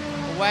mean,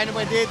 when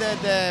we did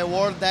the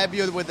world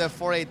debut with the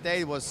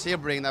 488 was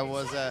Sebring, that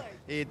was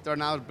it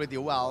turned out pretty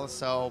well,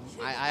 so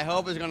I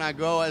hope it's gonna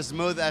go as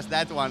smooth as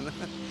that one.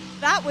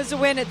 That was a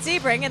win at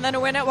Sebring and then a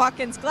win at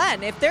Watkins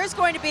Glen. If there's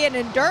going to be an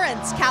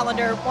endurance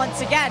calendar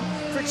once again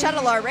for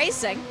Chettilar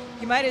Racing,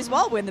 you might as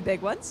well win the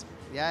big ones.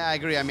 Yeah, I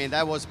agree. I mean,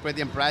 that was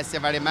pretty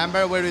impressive. I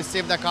remember we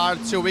received the car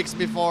 2 weeks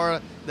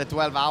before the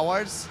 12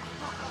 hours.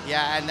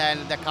 Yeah, and then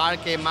the car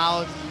came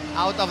out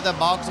of the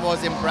box,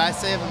 was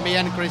impressive. Me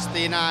and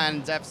Christina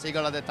and Jeff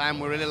Siegel at the time,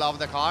 we really loved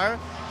the car.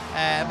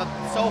 But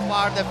so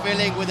far, the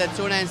feeling with the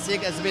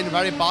 296 has been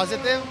very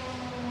positive.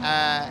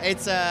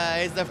 It's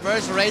the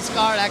first race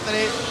car,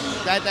 actually,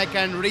 that I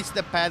can reach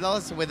the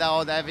pedals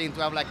without having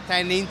to have like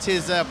 10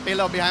 inches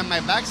pillow behind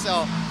my back.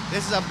 So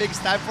this is a big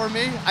step for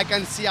me. I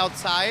can see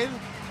outside.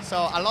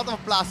 So a lot of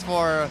plus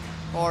for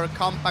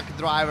compact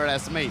driver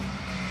as me.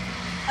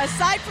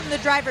 Aside from the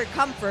driver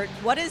comfort,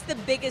 what is the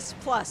biggest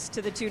plus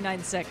to the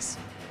 296?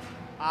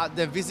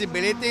 The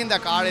visibility in the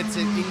car, it's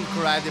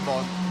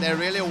incredible. They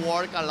really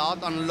work a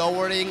lot on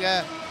lowering,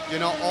 you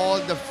know, all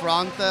the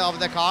front of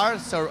the car.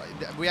 So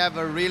we have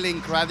a really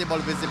incredible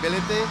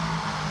visibility.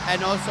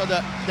 And also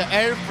the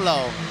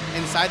airflow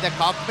inside the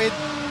cockpit,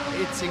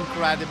 it's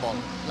incredible.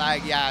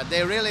 Like, yeah,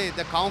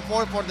 the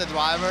comfort for the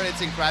driver, it's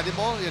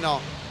incredible, you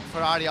know.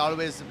 Ferrari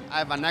always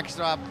have an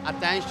extra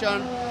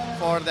attention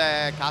for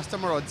the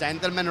customer or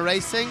gentleman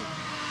racing,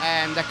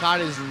 and the car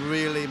is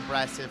really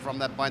impressive from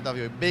that point of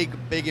view.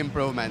 Big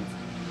improvement.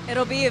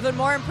 It'll be even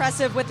more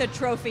impressive with a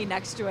trophy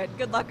next to it.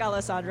 Good luck,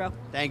 Alessandro.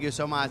 Thank you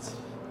so much.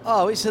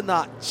 Oh, isn't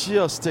that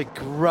just a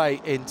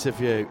great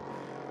interview?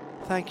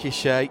 Thank you,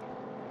 Shay.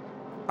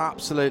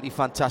 Absolutely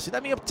fantastic.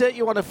 Let me update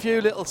you on a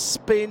few little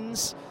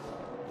spins.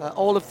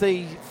 All of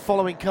the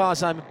following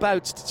cars I'm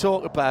about to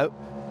talk about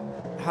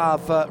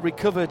have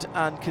recovered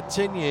and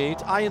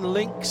continued. Iron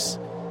Lynx,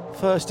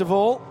 first of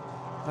all,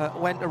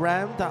 went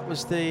around. That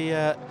was the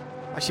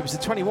actually it was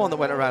the 21 that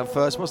went around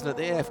first, wasn't it?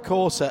 The AF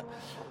Corsa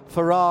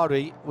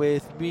Ferrari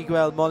with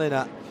Miguel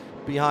Molina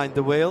behind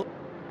the wheel.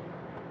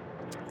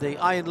 The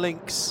Iron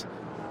Lynx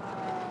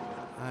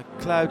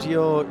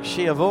Claudio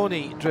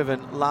Schiavone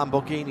driven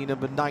Lamborghini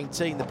number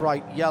 19, the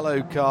bright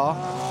yellow car,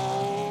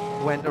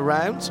 went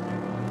around,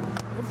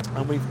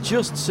 and we've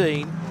just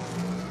seen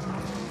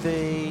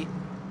the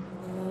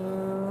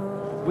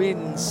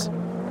Wins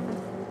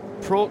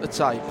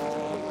prototype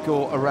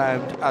go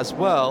around as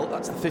well.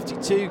 That's the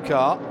 52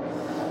 car,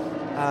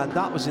 and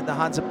that was in the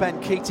hands of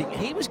Ben Keating.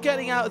 He was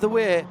getting out of the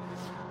way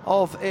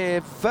of a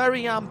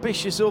very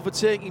ambitious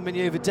overtaking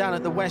manoeuvre down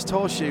at the West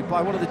Horseshoe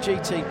by one of the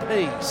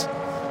GTPs.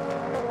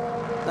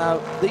 Now,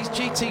 these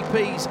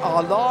GTPs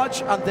are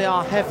large and they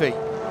are heavy,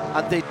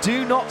 and they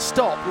do not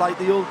stop like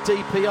the old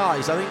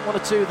DPIs. I think one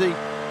or two of the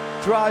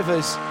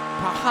drivers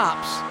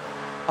perhaps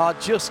are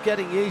just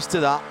getting used to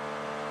that,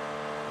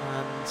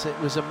 and it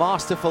was a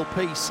masterful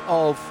piece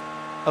of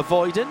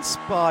avoidance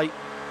by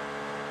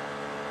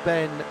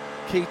Ben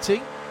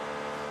Keating.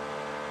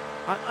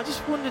 I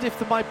just wondered if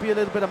there might be a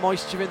little bit of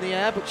moisture in the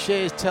air, but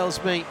Shays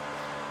tells me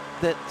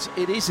that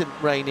it isn't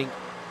raining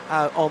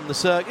out on the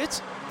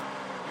circuit.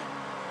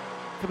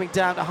 Coming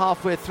down to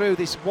halfway through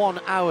this 1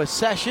 hour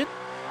session,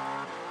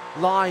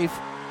 live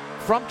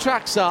from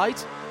trackside,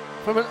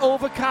 from an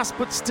overcast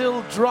but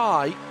still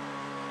dry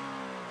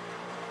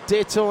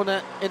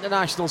Daytona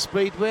International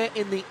Speedway.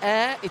 In the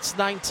air, it's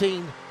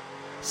 19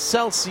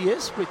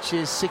 Celsius, which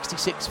is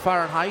 66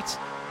 Fahrenheit,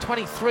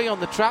 23 on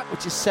the track,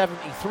 which is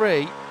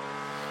 73.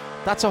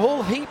 That's a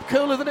whole heap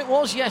cooler than it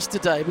was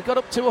yesterday. We got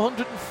up to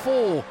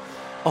 104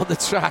 on the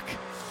track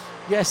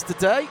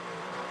yesterday.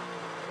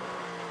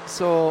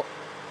 So,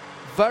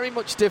 very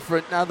much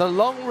different. Now, the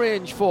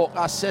long-range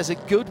forecast says a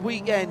good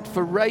weekend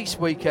for race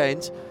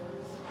weekend.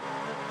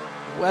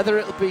 Whether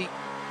it'll be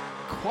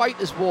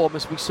quite as warm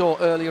as we saw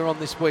earlier on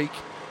this week,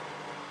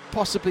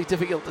 possibly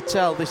difficult to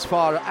tell this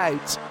far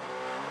out.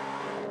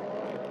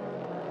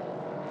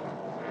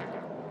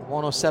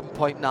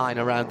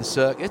 107.9 around the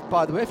circuit.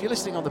 By the way, if you're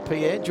listening on the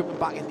PA, jumping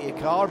back into your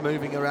car,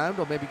 moving around,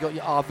 or maybe got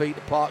your RV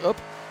to park up,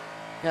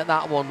 get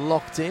that one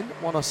locked in.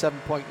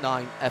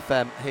 107.9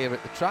 FM here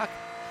at the track.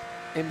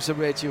 IMSA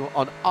Radio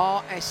on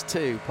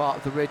RS2, part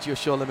of the Radio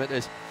Show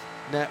Limited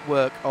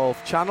network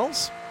of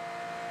channels.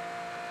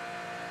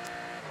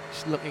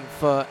 Just looking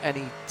for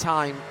any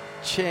time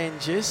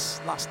changes.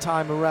 Last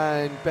time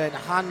around, Ben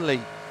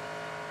Hanley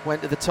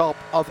went to the top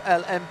of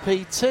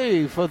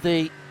LMP2 for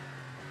the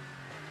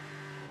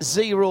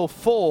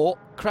 04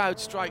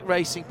 CrowdStrike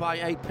Racing by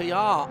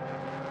APR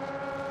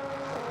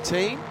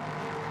team.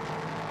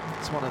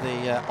 It's one of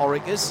the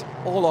Oregas,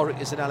 all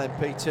Oregas in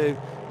LMP2.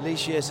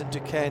 Ligiers and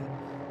Duquesne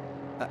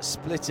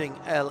splitting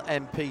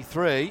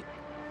LMP3.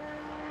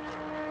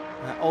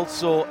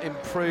 Also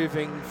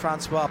improving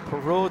Francois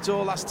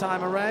Perrodo last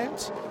time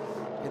around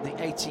in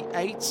the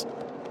 88,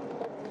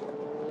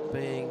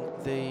 being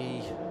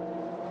the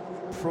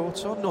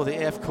Proton. No,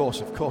 the AF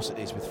course, of course it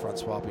is, with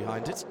Francois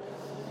behind it.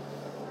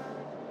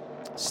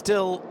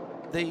 Still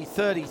the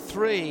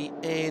 33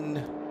 in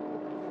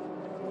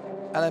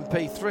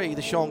LMP3,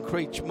 the Sean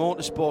Creech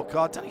Motorsport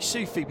car. Danny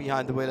Sufi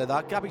behind the wheel of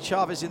that. Gabby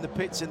Chavez in the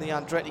pits in the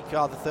Andretti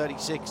car, the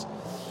 36.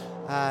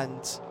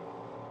 And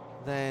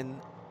then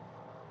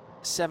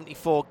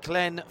 74,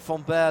 Glenn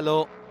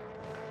Fomberlo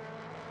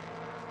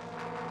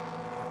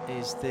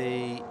is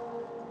the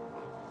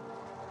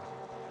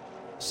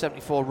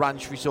 74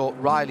 Ranch Resort.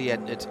 Riley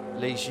entered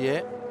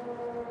Ligier.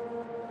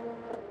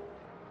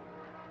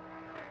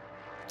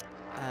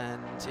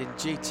 And in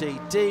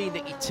GTD,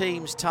 Nicky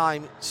Team's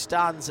time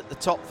stands at the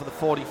top for the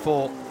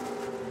 44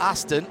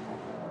 Aston.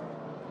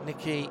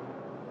 Nicky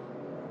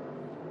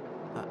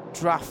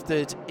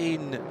drafted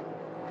in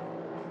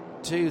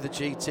to the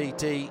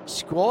GTD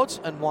squad,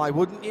 and why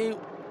wouldn't you,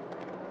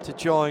 to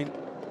join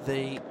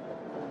the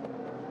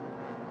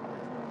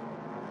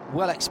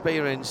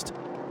well-experienced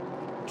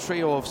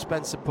trio of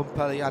Spencer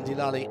Pumpelly, Andy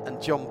Lally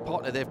and John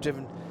Potter. They've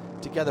driven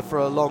together for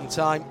a long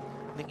time.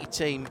 Nicky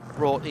Team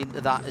brought into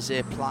that as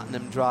a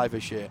platinum driver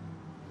share.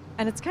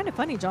 And it's kind of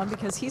funny, John,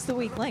 because he's the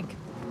weak link.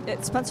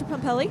 It's Spencer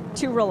Pumpelly,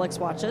 2 Rolex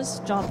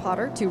watches. John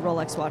Potter, 2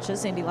 Rolex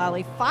watches. Andy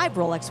Lally, 5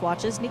 Rolex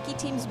watches. Nicky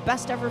Team's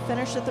best ever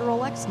finish at the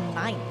Rolex,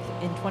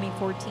 9th in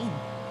 2014.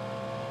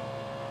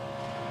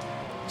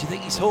 Do you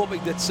think he's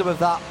hoping that some of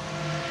that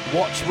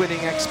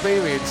watch-winning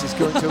experience is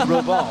going to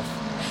rub off?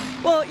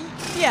 Well,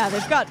 yeah,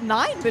 they've got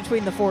 9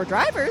 between the 4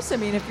 drivers. I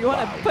mean, if you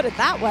want to put it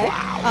that way,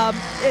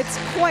 it's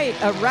quite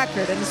a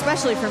record, and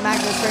especially for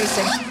Magnus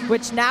Racing,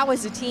 which now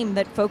is a team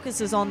that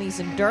focuses on these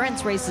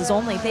endurance races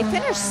only. They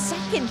finished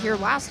 2nd here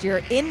last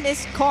year in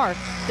this car.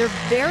 They're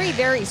very,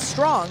 very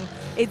strong.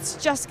 It's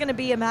just going to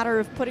be a matter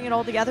of putting it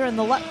all together and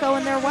the luck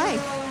going their way.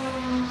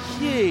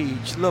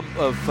 Huge lump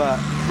of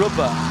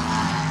rubber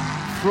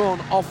thrown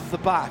off the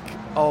back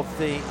of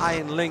the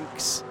Iron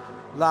Lynx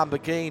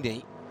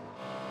Lamborghini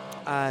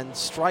and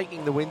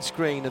striking the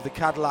windscreen of the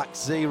Cadillac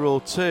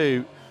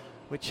 02,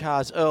 which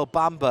has Earl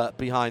Bamber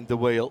behind the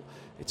wheel.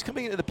 It's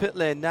coming into the pit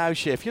lane now,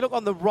 Shay. If you look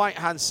on the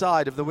right-hand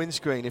side of the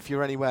windscreen, if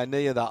you're anywhere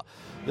near that,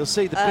 you'll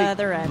see the big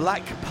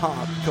black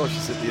part. Of course,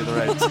 she's at the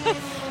other end.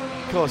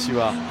 Of course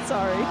you are.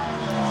 Sorry.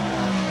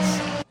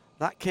 And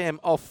that came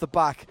off the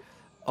back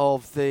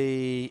of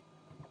the,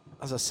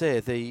 as I say,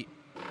 the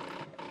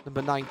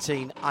number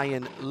 19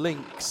 Iron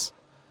Lynx.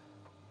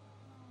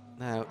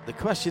 Now, the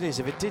question is,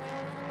 if it did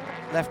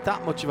left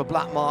that much of a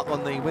black mark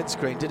on the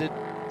windscreen, did it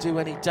do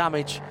any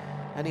damage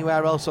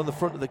anywhere else on the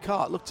front of the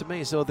car? It looked to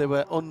me as though they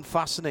were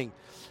unfastening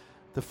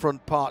the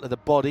front part of the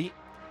body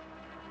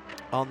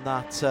on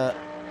that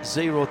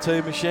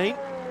 02 machine.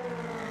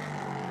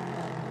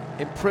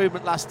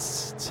 Improvement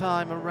last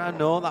time around.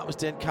 No, that was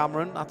Dan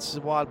Cameron. That's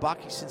a while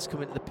back. He's since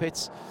come into the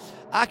pits.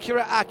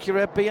 Acura,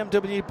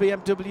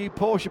 BMW,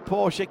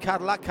 Porsche,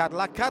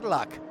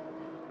 Cadillac.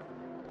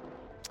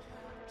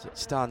 So it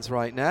stands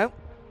right now.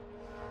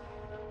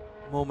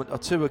 A moment or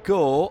two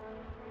ago,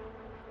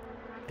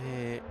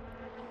 a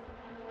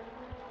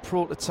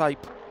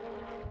prototype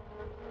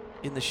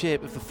in the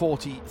shape of the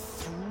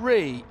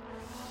 43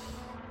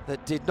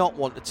 that did not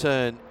want to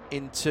turn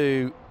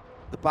into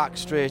the back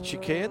straight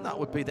chicane. That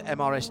would be the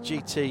MRS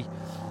GT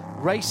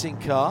racing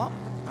car,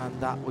 and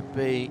that would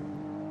be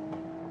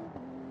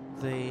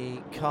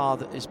the car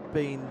that is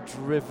being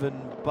driven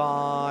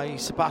by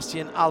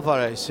Sebastian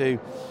Alvarez, who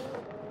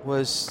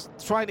was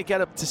trying to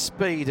get up to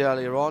speed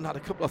earlier on, had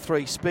a couple of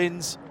 3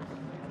 spins,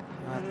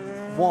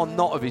 one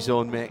not of his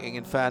own making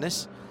in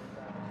fairness,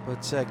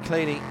 but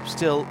clearly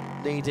still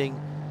needing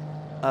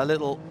a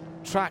little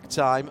track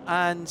time.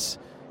 And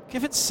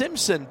Given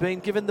Simpson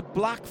being given the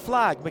black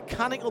flag,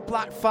 mechanical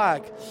black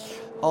flag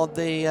on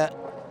the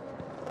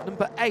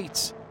number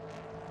 8.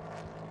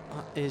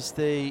 That is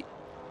the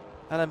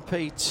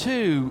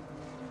LMP2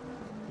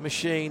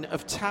 machine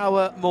of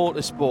Tower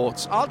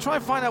Motorsports. I'll try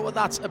and find out what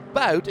that's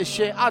about as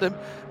Shea Adam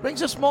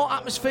brings us more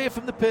atmosphere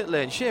from the pit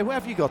lane. Shea, where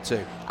have you got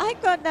to?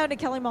 I've gone down to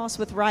Kelly Moss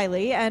with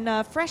Riley,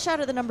 and fresh out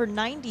of the number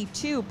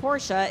 92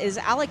 Porsche is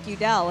Alec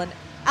Udell. And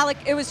Alec,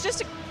 it was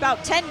just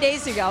about 10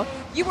 days ago,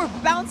 you were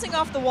bouncing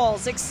off the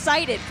walls,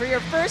 excited for your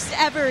first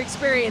ever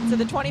experience of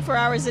the 24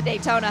 Hours of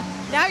Daytona.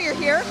 Now you're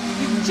here,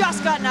 you've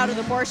just gotten out of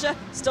the Porsche,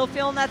 still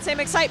feeling that same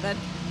excitement.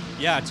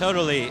 Yeah,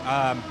 totally.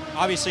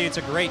 Obviously, it's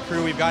a great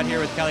crew we've got here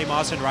with Kelly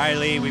Moss and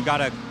Riley. We've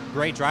got a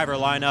great driver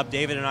lineup.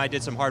 David and I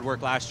did some hard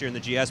work last year in the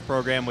GS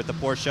program with the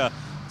Porsche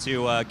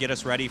to get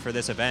us ready for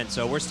this event.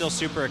 So we're still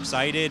super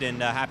excited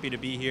and happy to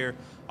be here.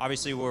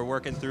 Obviously, we're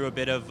working through a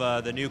bit of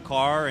the new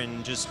car,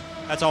 and just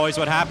that's always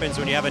what happens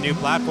when you have a new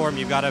platform.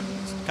 You've got to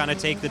kind of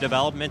take the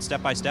development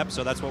step by step,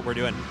 so that's what we're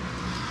doing.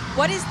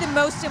 What is the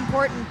most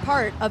important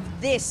part of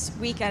this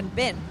weekend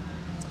been?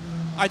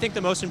 I think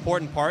the most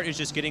important part is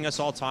just getting us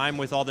all time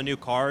with all the new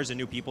cars and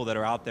new people that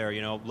are out there,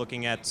 you know,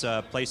 looking at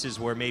places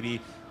where maybe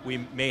we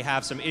may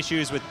have some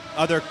issues with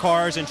other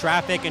cars and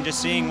traffic, and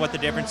just seeing what the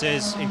difference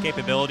is in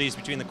capabilities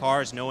between the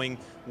cars, knowing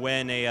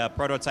when a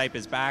prototype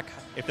is back,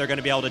 if they're going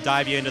to be able to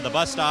dive you into the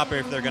bus stop or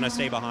if they're going to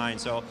stay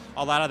behind. So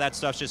a lot of that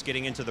stuff's just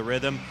getting into the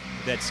rhythm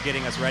that's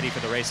getting us ready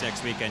for the race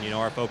next weekend. You know,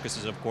 our focus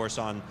is, of course,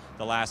 on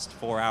the last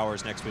 4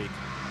 hours next week.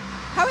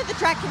 How are the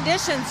track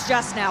conditions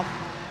just now?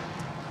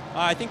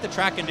 I think the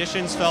track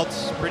conditions felt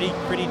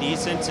pretty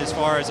decent as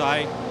far as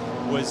I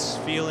was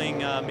feeling.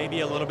 Maybe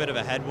a little bit of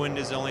a headwind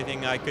is the only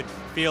thing I could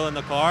feel in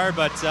the car,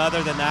 but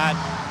other than that,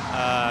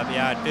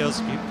 yeah,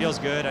 it feels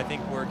good. I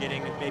think we're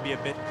getting maybe a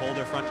bit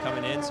colder front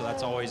coming in, so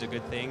that's always a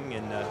good thing.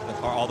 And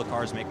all the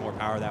cars make more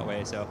power that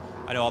way, so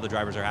I know all the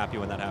drivers are happy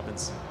when that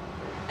happens.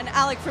 And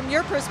Alec, from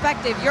your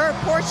perspective, you're a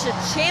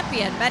Porsche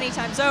champion many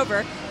times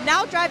over.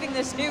 Now driving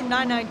this new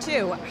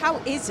 992, how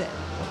is it?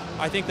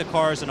 I think the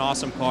car is an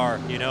awesome car.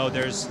 You know,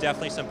 there's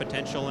definitely some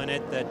potential in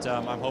it that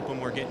I'm hoping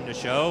we're getting to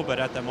show, but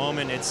at the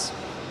moment it's,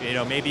 you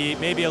know,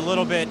 maybe a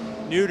little bit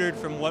neutered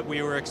from what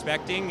we were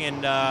expecting, and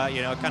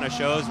you know, it kind of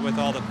shows with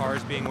all the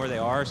cars being where they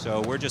are.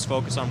 So we're just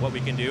focused on what we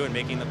can do and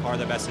making the car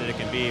the best that it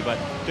can be. But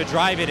to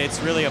drive it,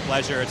 it's really a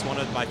pleasure. It's one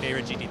of my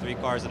favorite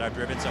GT3 cars that I've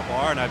driven so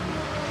far, and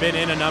I've been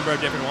in a number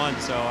of different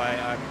ones. So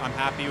I'm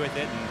happy with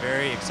it and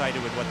very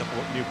excited with what the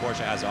new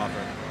Porsche has to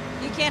offer.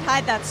 You can't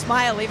hide that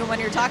smile even when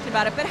you're talking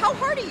about it, but how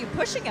hard are you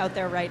pushing out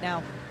there right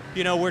now?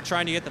 You know, we're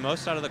trying to get the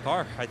most out of the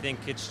car. I think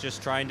it's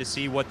just trying to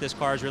see what this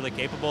car is really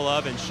capable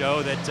of and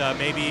show that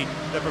maybe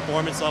the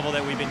performance level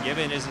that we've been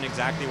given isn't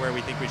exactly where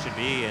we think we should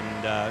be,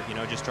 and you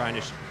know, just trying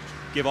to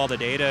give all the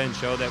data and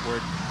show that we're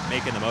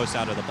making the most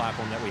out of the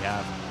platform that we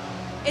have.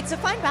 It's a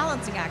fine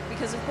balancing act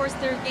because, of course,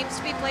 there are games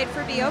to be played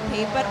for BOP,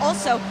 but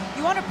also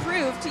you want to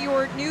prove to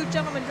your new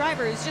gentleman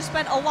driver who's just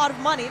spent a lot of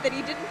money that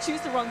he didn't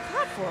choose the wrong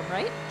platform,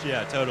 right?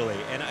 Yeah, totally.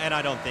 And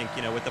I don't think,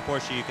 you know, with the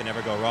Porsche you can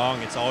never go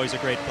wrong. It's always a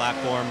great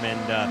platform,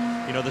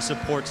 and, you know, the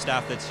support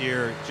staff that's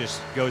here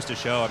just goes to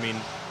show. I mean,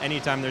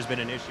 anytime there's been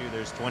an issue,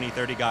 there's 20,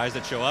 30 guys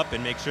that show up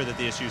and make sure that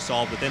the issue is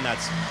solved within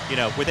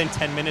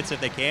 10 minutes if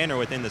they can, or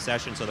within the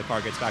session, so the car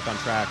gets back on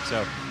track.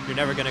 So you're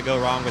never going to go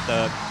wrong with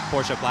the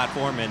Porsche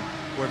platform, and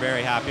we're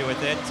very happy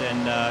with it. And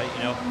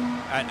you know,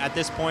 at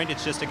this point,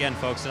 it's just, again,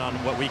 focusing on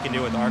what we can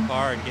do with our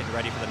car and getting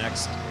ready for the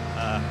next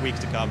weeks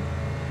to come.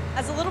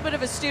 As a little bit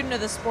of a student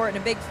of the sport and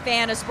a big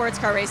fan of sports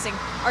car racing,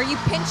 are you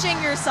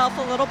pinching yourself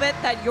a little bit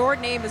that your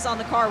name is on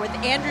the car with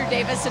Andrew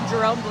Davis and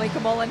Jerome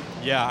Blake-Mullen?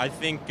 Yeah, I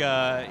think,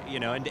 you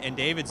know, and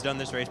David's done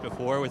this race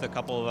before with a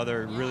couple of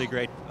other really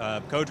great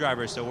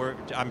co-drivers, so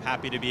I'm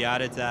happy to be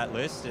added to that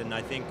list. And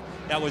I think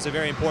that was a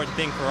very important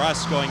thing for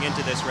us going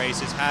into this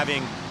race, is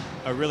having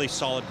a really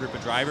solid group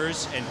of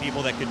drivers and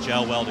people that could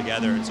gel well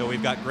together. And so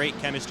we've got great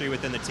chemistry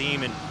within the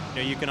team, and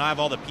you know, you can have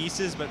all the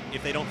pieces, but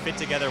if they don't fit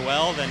together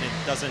well, then it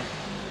doesn't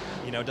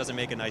doesn't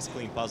make a nice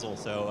clean puzzle.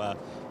 So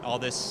all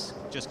this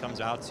just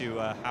comes out to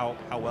how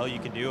well you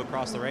can do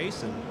across the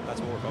race, and that's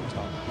what we're focused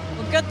on.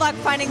 Well, good luck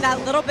finding that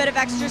little bit of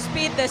extra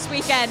speed this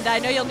weekend. I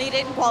know you'll need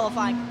it in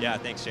qualifying. Yeah,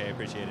 thanks, Jay. I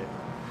appreciate it.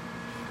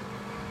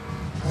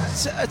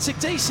 It's a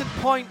decent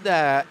point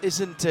there,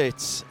 isn't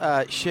it,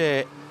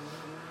 Shay?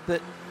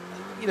 That,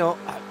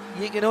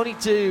 you can only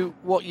do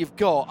what you've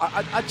got.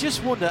 I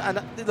just wonder,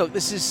 and look,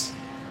 there's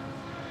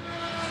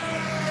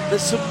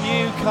some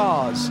new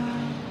cars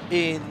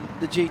in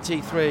the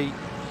GT3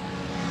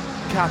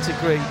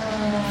 category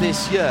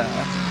this year.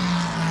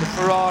 The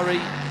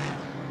Ferrari,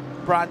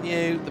 brand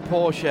new. The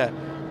Porsche,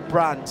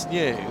 brand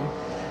new.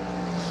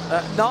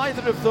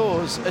 Neither of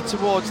those are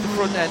towards the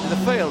front end of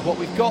the field. What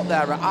we've got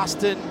there are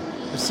Aston,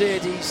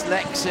 Mercedes,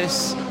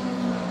 Lexus,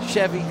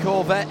 Chevy,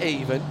 Corvette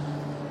even,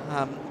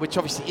 which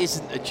obviously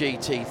isn't a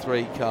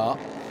GT3 car,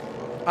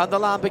 and the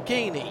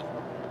Lamborghini,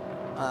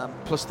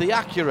 plus the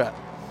Acura.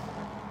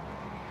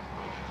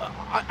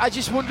 I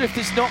just wonder if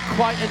there's not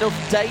quite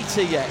enough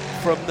data yet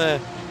from the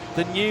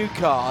new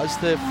cars.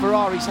 The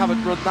Ferraris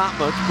haven't run that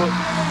much, but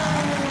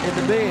in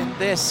the main,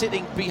 they're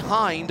sitting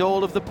behind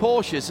all of the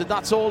Porsches, and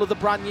that's all of the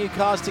brand new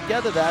cars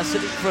together there,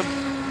 sitting from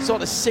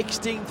sort of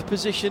 16th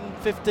position,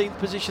 15th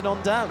position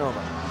on down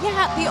over.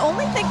 Yeah, the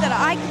only thing that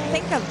I can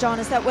think of, John,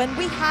 is that when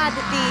we had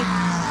the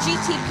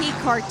GTP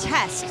car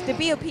test, the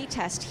BOP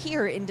test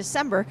here in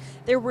December,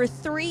 there were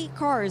 3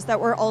 cars that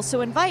were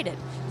also invited.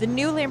 The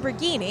new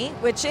Lamborghini,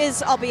 which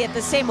is, albeit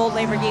the same old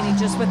Lamborghini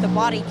just with the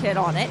body kit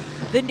on it,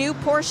 the new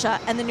Porsche,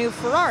 and the new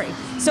Ferrari.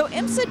 So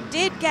IMSA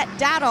did get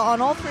data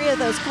on all 3 of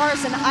those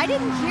cars, and I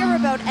didn't hear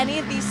about any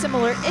of these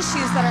similar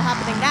issues that are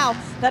happening now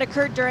that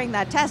occurred during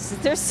that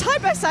test. They're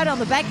side by side on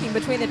the banking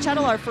between the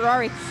Cadillac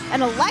Ferrari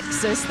and a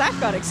Lexus. That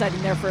got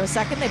exciting there for a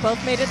second. They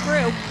both made it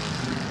through.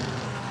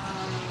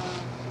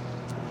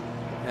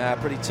 Yeah,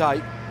 pretty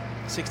tight.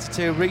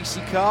 62 Reese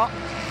car.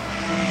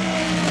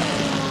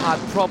 Had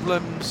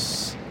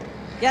problems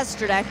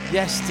yesterday,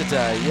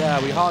 yeah,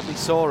 we hardly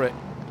saw it.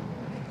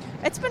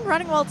 It's been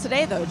running well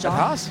today, though, John.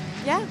 It has?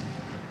 Yeah.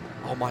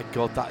 Oh my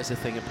God, that is a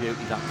thing of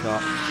beauty, that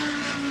car.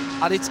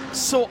 And it's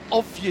so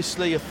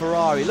obviously a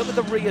Ferrari. Look at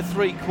the rear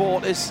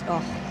 3/4,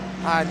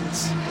 and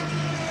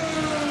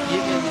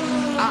you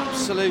can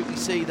absolutely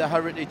see the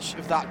heritage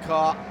of that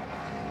car.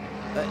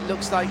 It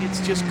looks like it's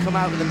just come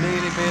out of the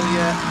Mille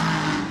Miglia.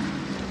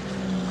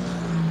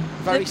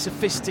 Very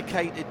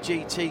sophisticated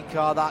GT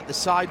car, that. The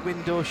side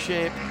window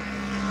shape,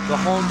 the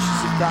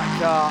haunches of that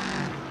car.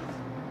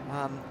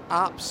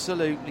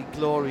 Absolutely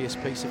glorious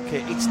piece of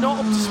kit. It's not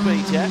up to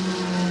speed yet.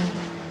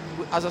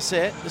 As I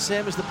say, the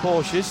same as the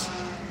Porsches,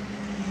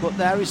 but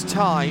there is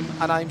time,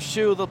 and I'm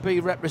sure there'll be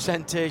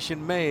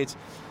representation made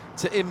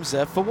to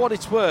IMSA. For what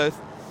it's worth,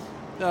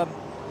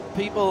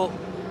 people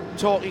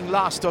talking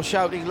last or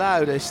shouting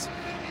loudest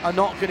are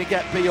not going to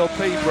get BOP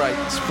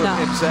breaks from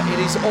IMSA. It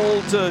is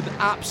all done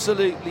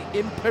absolutely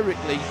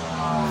empirically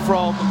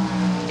from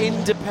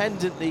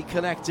independently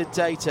collected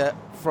data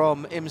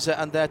from IMSA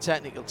and their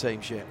technical team,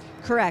 Shane.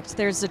 Correct.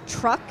 There's a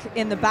truck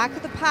in the back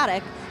of the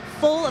paddock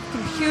full of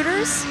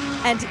computers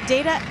and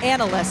data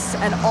analysts,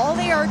 and all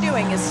they are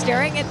doing is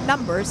staring at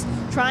numbers,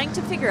 trying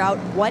to figure out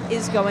what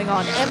is going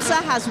on.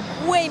 IMSA has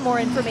way more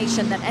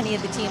information than any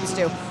of the teams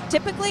do.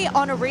 Typically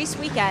on a race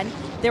weekend,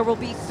 there will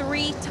be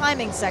 3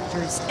 timing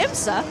sectors.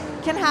 IMSA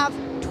can have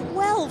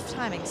 12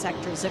 timing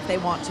sectors if they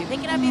want to. They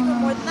can have even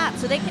more than that,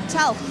 so they can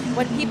tell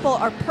when people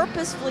are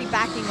purposefully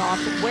backing off,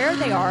 where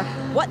they are,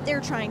 what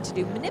they're trying to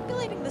do.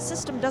 Manipulating the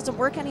system doesn't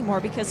work anymore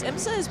because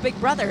IMSA is Big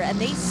Brother and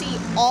they see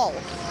all.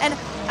 And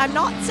I'm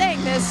not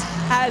saying this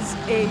as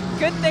a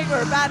good thing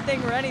or a bad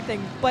thing or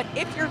anything, but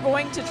if you're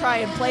going to try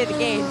and play the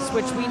games,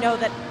 which we know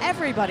that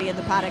everybody in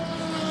the paddock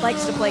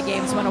likes to play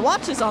games when a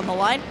watch is on the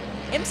line,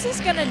 IMSA's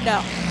gonna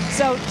know.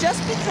 So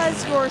just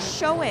because you're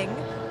showing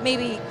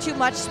maybe too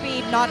much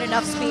speed, not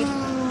enough speed,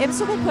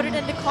 IMSA will put it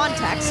into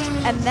context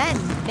and then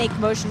make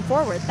motion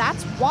forward.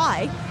 That's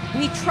why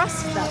we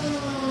trust them.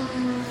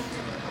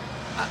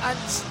 And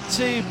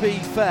to be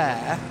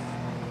fair,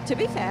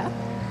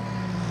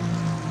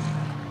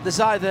 there's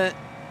either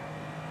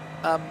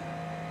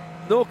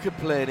no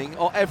complaining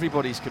or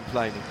everybody's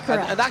complaining.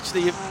 And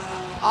actually,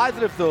 if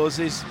either of those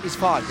is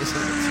fine, isn't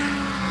it?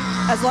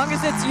 As long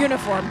as it's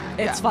uniform,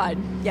 it's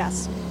fine,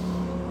 yes.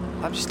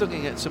 I'm just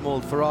looking at some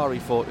old Ferrari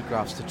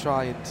photographs to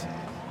try and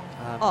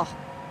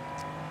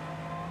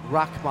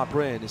rack my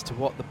brain as to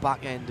what the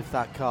back end of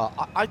that car.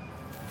 I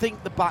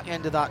think the back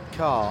end of that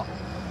car,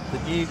 the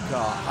new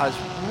car, has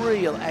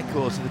real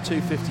echoes of the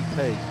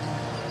 250p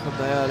from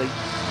the early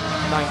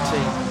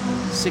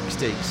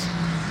 1960s.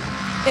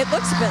 It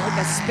looks a bit like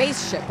a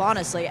spaceship,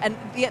 honestly. And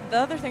the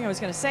other thing I was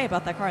going to say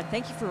about that car, and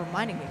thank you for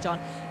reminding me, John,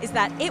 is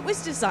that it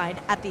was designed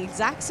at the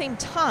exact same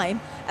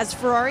time as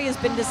Ferrari has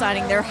been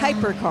designing their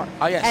hypercar.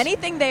 Oh, yes.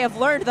 Anything they have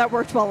learned that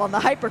worked well on the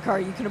hypercar,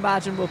 you can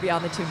imagine will be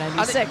on the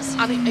 296.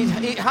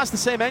 And it has the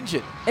same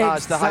engine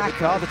as the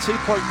hypercar, the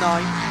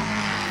 2.9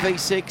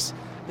 V6.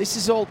 This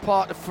is all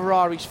part of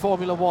Ferrari's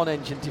Formula One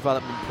engine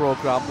development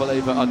program,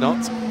 believe it or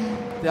not.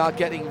 they are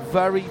getting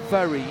very,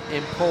 very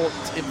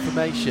important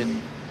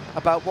information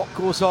about what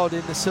goes on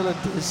in the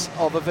cylinders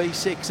of a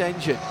V6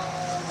 engine.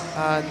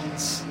 And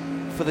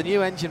for the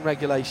new engine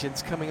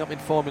regulations coming up in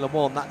Formula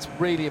One, that's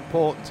really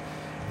important.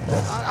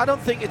 I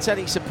don't think it's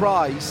any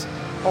surprise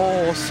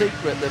or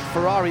secret that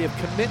Ferrari have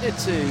committed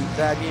to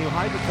their new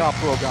hypercar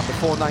program, the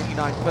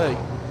 499p,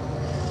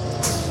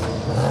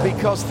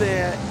 because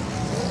they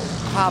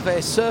have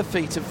a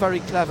surfeit of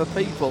very clever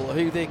people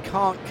who they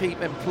can't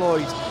keep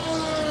employed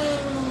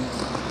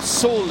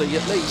solely,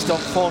 at least, on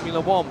Formula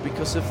One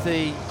because of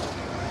the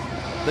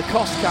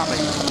cost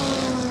capping.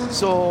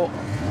 So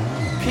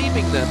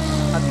keeping them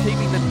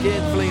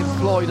gainfully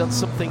employed on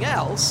something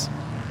else,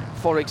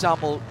 for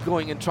example,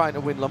 going and trying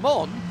to win Le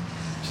Mans,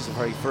 which is a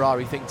very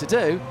Ferrari thing to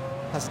do,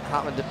 hasn't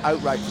happened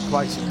outright for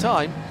quite some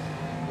time.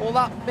 Well,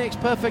 that makes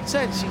perfect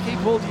sense. You keep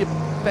all your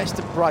best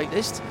and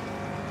brightest.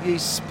 You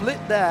split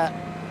their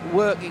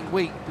working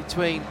week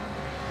between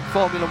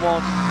Formula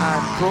One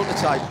and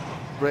prototype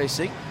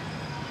racing.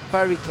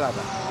 Very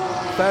clever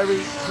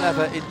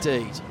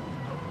indeed.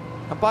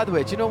 And by the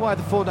way, do you know why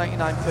the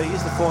 499p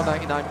is the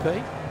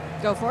 499p?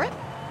 Go for it.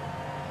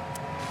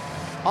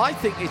 I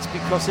think it's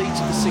because each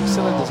of the 6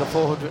 cylinders are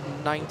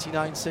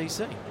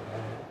 499cc.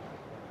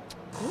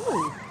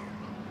 Ooh.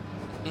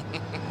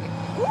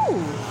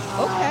 Ooh,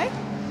 okay.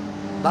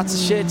 That's a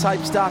sheer type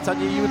start. I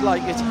knew you would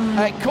like it.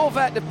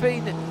 Corvette have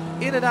been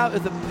in and out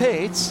of the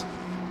pit.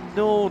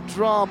 No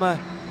drama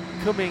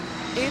coming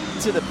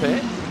into the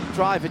pit.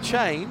 Driver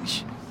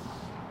change.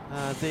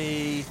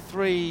 The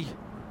 3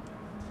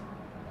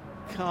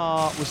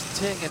 car was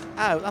taken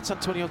out. That's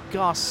Antonio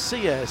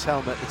Garcia's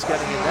helmet that's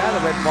getting in there, the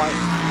red white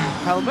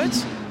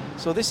helmet.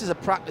 So this is a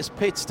practice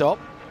pit stop.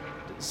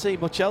 Didn't see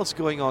much else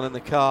going on in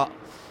the car.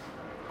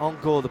 On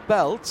go the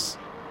belts.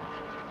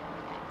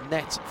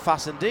 Net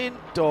fastened in,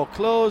 door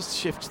closed,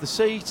 shifts the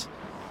seat,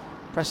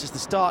 presses the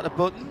starter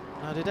button.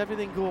 Now, did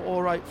everything go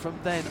all right from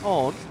then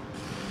on?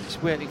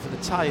 Just waiting for the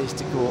tyres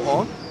to go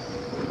on.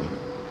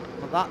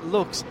 But that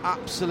looks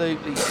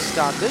absolutely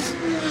standard.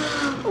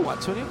 Oh,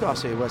 Antonio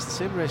Garcia wears the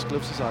same race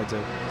gloves as I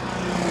do.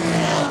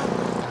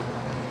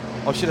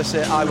 Or should I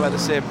say I wear the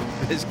same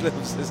race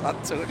gloves as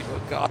Antonio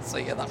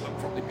Garcia? That would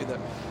probably be the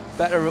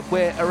better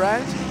way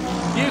around.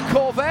 New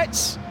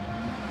Corvettes.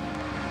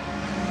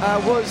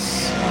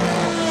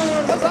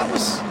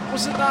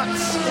 Isn't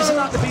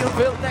that to be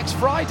unveiled next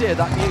Friday,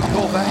 that new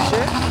Corvette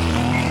shit?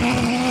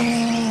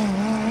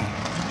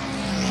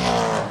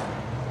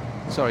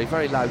 Sorry,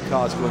 very loud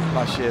cars going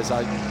past here as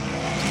I was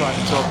trying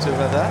to talk to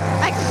her there.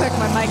 I can click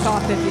my mic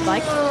off if you'd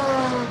like.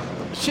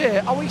 Shea,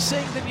 are we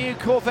seeing the new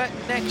Corvette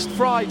next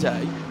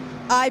Friday?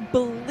 I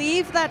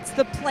believe that's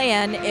the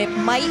plan. It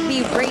might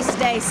be race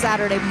day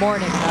Saturday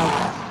morning,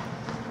 though.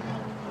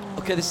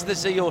 Okay, this is the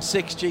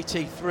Z06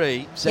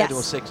 GT3,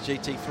 Z06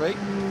 GT3,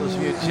 those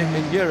of you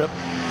in Europe.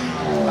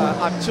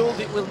 I'm told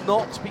it will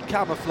not be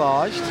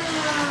camouflaged.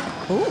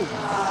 Ooh.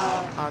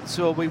 And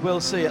so we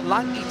will see it.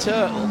 Lanky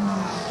Turtle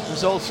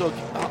has also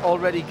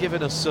already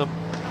given us some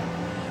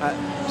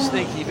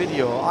sneaky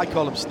video. I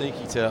call him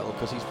Sneaky Turtle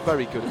because he's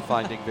very good at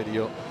finding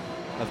video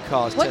of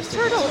cars testing.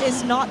 What turtle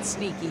is not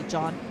sneaky,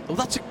 John? Oh,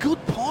 that's a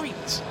good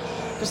point.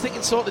 Because they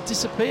can sort of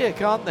disappear,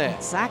 can't they?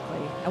 Exactly.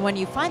 And when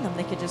you find them,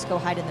 they could just go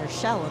hide in their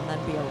shell and then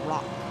be a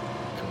rock.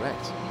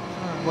 Correct.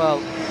 Well,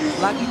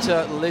 Lanky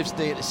Turtle lives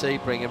near to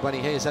Sebring, and when he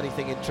hears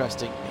anything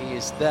interesting, he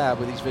is there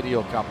with his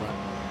video camera.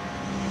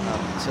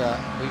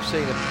 And we've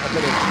seen a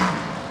bit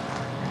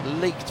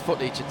of leaked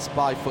footage and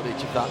spy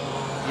footage of that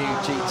new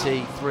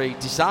GT3,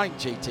 designed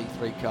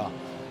GT3 car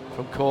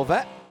from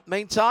Corvette.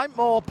 Meantime,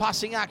 more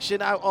passing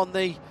action out on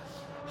the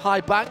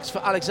high banks for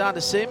Alexander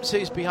Sims,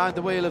 who's behind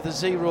the wheel of the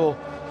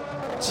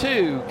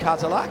 02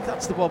 Cadillac.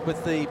 That's the one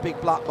with the big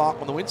black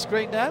mark on the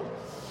windscreen now.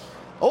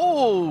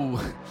 Oh,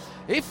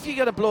 if you're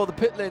going to blow the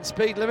pit lane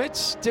speed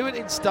limits, do it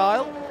in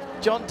style.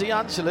 John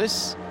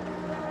DeAngelis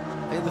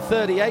in the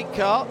 38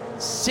 car,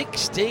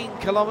 16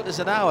 kilometres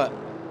an hour.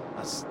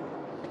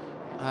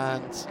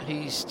 And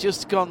he's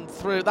just gone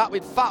through. That,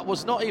 in fact,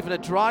 was not even a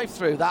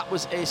drive-through. That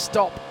was a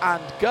stop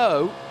and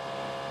go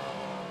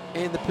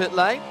in the pit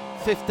lane.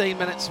 15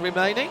 minutes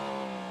remaining.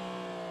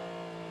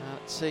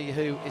 Let's see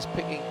who is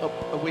picking up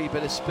a wee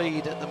bit of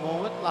speed at the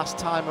moment. Last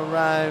time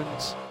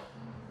around,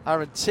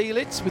 Aaron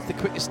Tielitz with the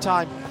quickest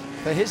time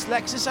for his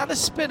Lexus, and a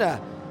spinner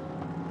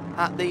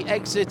at the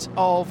exit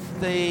of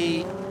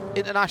the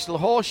International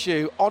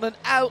Horseshoe on an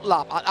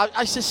outlap.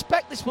 I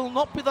suspect this will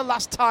not be the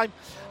last time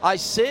I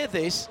say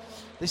this.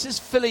 This is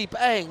Philippe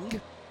Eng,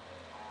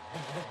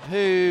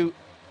 who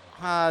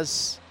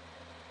has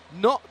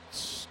not...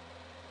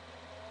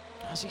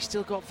 Has he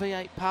still got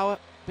V8 power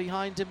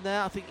behind him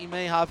there? I think he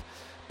may have.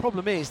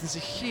 Problem is, there's a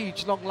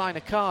huge long line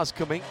of cars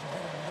coming.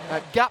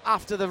 Gap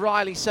after the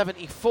Riley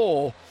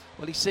 74.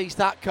 Well, he sees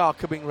that car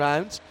coming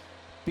round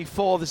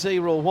before the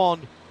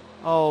 01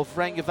 of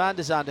Renger van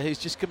der Zande, who's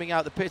just coming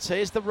out the pits.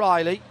 Here's the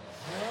Riley.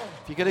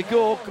 If you're going to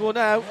go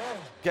now.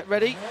 Get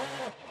ready.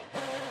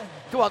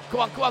 Go on, go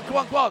on, go on, go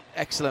on, go on.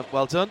 Excellent,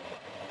 well done.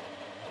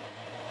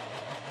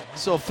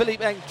 So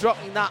Philippe Eng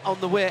dropping that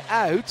on the way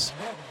out.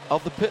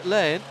 of the pit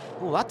lane.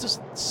 Oh, that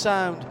doesn't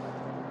sound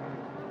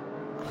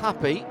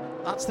happy.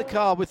 That's the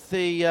car with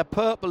the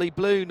purpley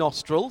blue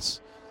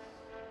nostrils.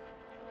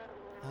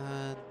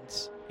 And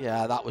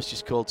yeah, that was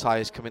just cold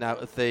tyres coming out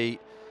of the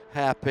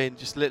hairpin.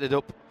 Just lit it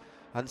up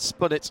and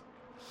spun it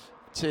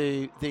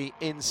to the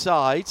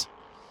inside.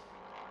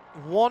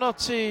 One or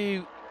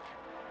two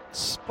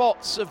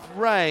spots of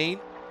rain.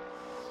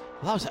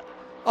 That was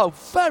a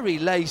very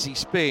lazy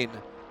spin.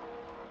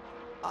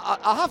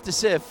 I have to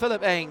say,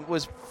 Philip Eng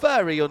was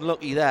very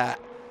unlucky there,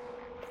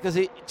 because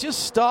it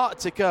just started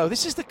to go.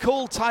 This is the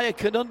cold tyre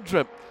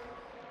conundrum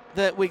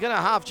that we're going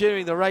to have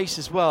during the race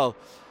as well.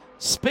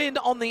 Spin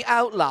on the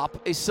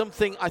outlap is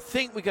something I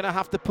think we're going to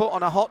have to put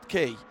on a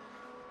hotkey,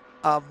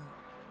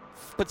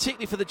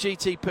 particularly for the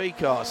GTP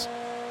cars.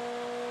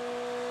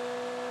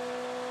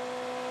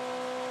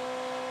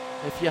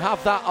 If you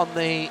have that on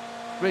the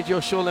Radio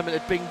Show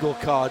Limited bingo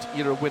card,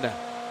 you're a winner.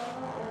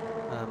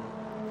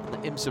 The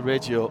IMSA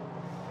Radio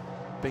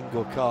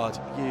bingo card,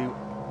 you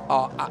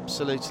are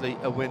absolutely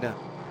a winner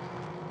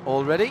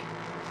already.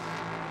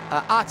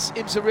 At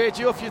IMSA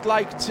Radio, if you'd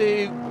like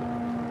to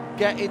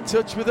get in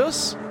touch with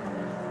us.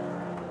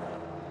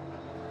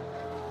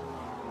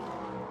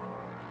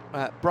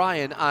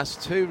 Brian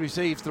asked who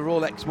receives the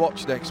Rolex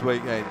watch next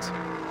weekend.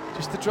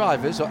 Just the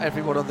drivers or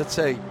everyone on the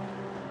team?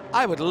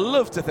 I would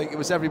love to think it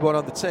was everyone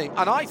on the team,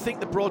 and I think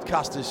the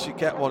broadcasters should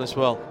get one as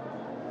well.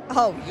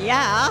 Oh,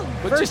 yeah,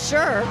 for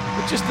sure.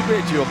 But just the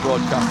radio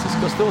broadcasters,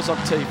 because those on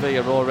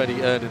TV are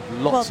already earning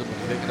lots of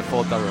money. They can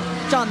afford their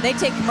own. John, they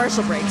take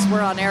commercial breaks.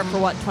 We're on air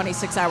for,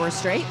 26 hours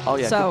straight? Oh,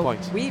 yeah, so good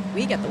point.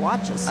 We get the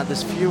watches. And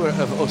there's fewer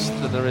of us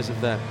than there is of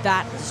them.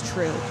 That is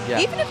true. Yeah.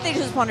 Even if they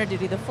just wanted to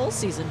do the full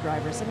season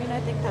drivers, I mean, I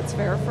think that's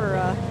fair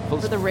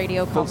for the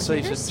radio commentators.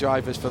 Full season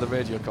drivers for the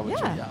radio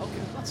commentary. Yeah.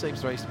 Okay, that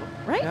seems reasonable.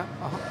 Right? Yeah,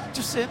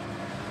 Just saying.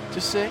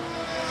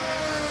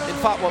 In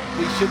fact, what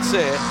we should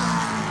say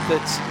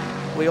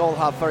that we all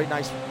have very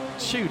nice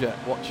Tudor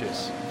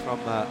watches from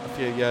a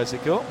few years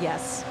ago.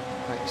 Yes.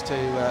 Thanks to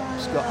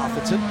Scott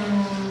Atherton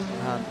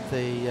and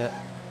the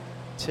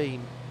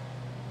team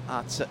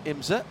at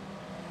IMSA.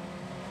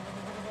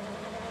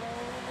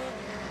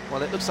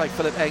 Well, it looks like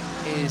Philip Eng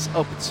is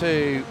up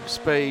to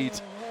speed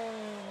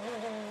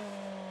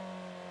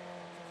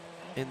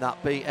in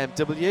that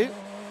BMW.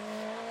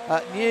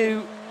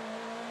 New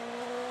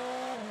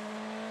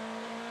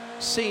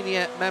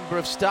senior member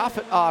of staff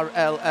at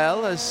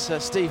RLL as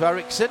Steve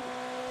Ericsson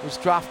was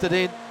drafted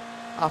in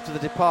after the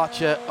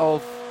departure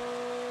of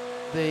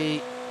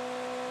the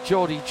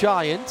Geordie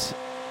Giant,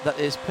 that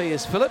is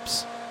Piers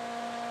Phillips.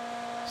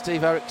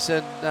 Steve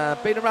Ericsson,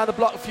 been around the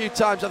block a few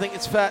times, I think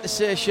it's fair to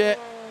say, Shay.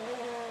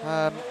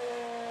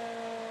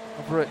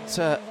 Over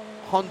at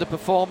Honda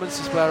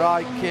Performance is where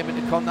I came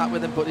into contact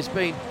with him, but he's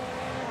been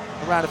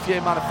around a few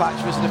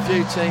manufacturers and a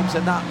few teams,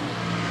 and that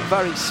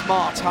very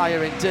smart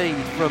hire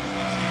indeed from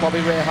Bobby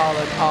Rahal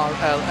and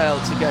RLL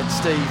to get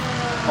Steve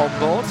on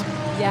board.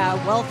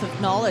 Yeah, wealth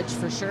of knowledge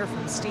for sure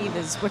from Steve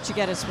is what you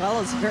get, as well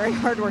as a very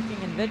hardworking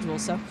individual.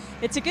 So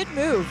it's a good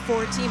move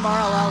for Team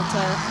RLL to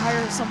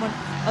hire someone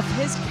of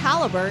his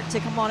caliber to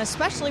come on,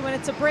 especially when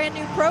it's a brand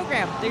new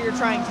program that you're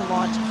trying to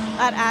launch.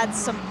 That adds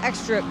some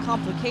extra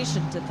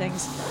complication to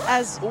things,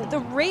 as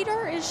the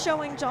radar is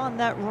showing, John,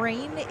 that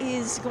rain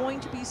is going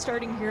to be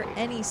starting here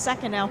any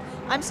second now.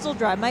 I'm still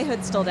dry, my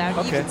hood's still down.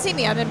 Okay. You can see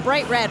me, I'm in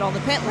bright red on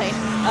the pit lane,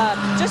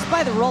 just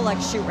by the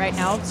Rolex chute right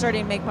now. I'm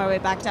starting to make my way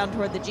back down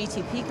toward the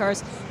GTP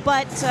cars,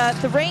 but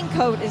the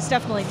raincoat is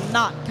definitely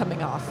not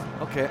coming off.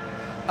 Okay.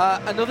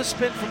 Another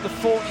spin from the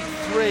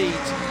 43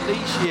 to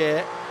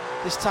Ligier.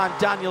 This time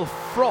Daniel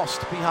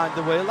Frost behind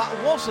the wheel.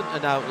 That wasn't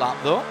an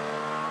outlap though.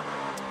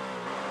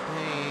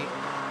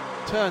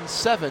 Turn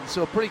 7,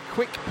 so a pretty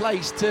quick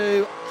place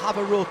to have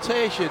a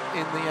rotation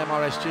in the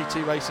MRS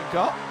GT racing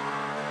car.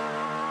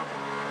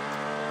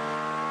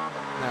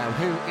 Now,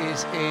 who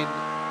is in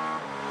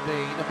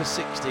the number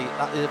 60?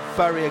 That is a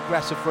very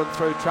aggressive run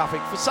through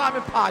traffic for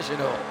Simon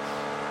Pagenaud.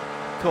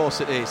 Of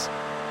course it is.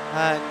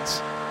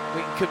 And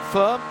we can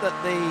confirm that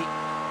the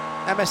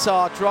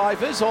MSR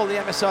drivers, all the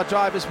MSR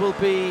drivers, will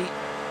be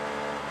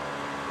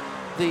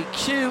the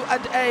Q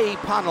and A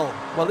panel.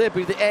 Well, they'll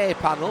be the A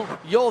panel.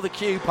 You're the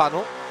Q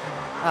panel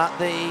at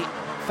the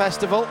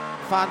festival,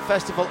 fan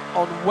festival,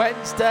 on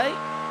Wednesday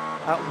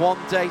at 1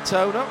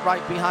 Daytona,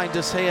 right behind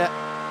us here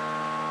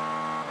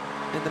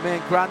in the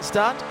main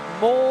grandstand.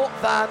 More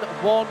than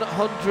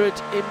 100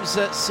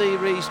 IMSA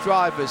series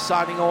drivers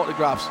signing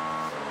autographs.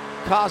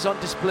 Cars on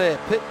display,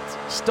 pit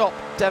stop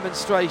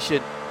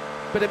demonstration,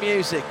 bit of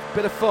music,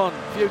 bit of fun,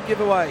 few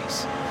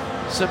giveaways.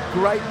 Some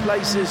great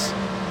places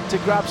to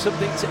grab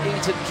something to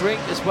eat and drink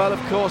as well, of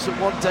course, at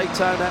 1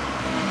 Daytona.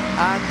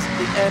 And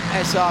the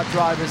MSR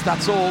drivers,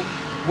 that's all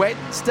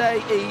Wednesday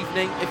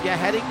evening. If you're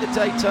heading to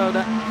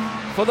Daytona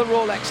for the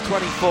Rolex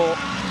 24,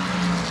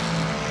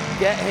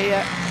 get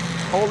here.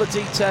 All the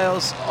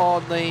details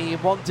on the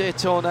 1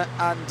 Daytona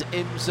and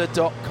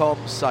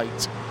IMSA.com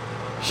site.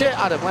 Shit,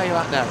 Adam, where are you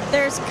at now?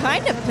 There's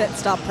kind of pit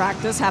stop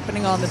practice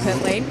happening on the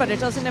pit lane, but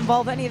it doesn't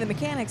involve any of the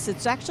mechanics.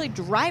 It's actually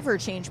driver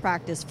change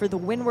practice for the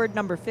Windward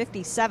number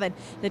 57,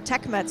 the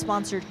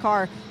TechMet-sponsored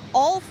car.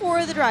 All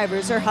 4 of the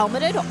drivers are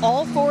helmeted,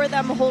 all 4 of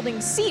them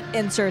holding seat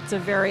inserts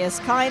of various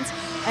kinds,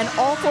 and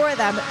all 4 of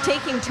them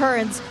taking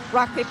turns,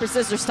 rock, paper,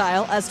 scissors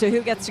style, as to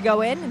who gets to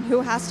go in and who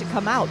has to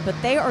come out. But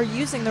they are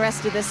using the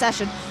rest of this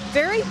session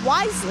very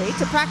wisely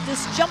to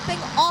practice jumping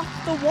off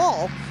the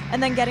wall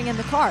and then getting in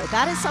the car.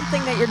 That is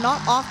something that you're not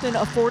often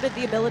afforded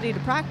the ability to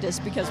practice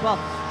because, well,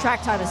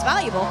 track time is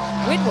valuable.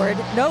 Windward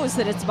knows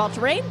that it's about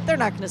to rain. They're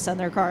not going to send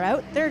their car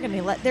out. They're going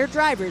to let their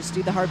drivers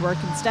do the hard work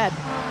instead.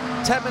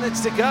 10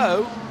 minutes to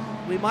go.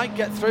 We might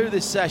get through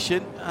this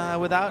session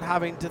without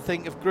having to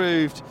think of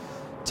grooved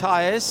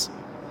tyres.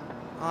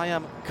 I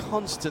am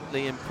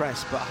constantly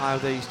impressed by how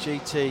these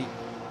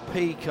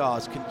GTP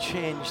cars can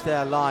change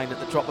their line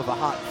at the drop of a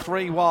hat.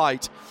 3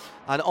 wide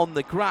and on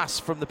the grass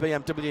from the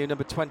BMW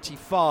number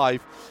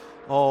 25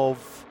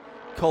 of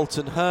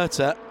Colton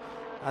Herter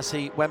as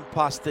he went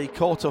past the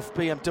caught-off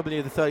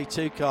BMW, the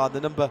 32 car, and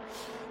the number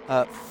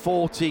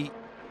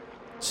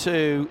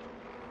 42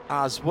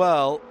 as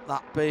well,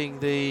 that being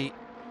the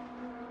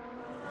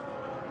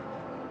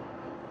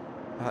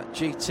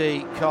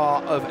GT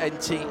car of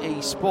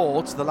NTE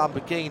Sports, the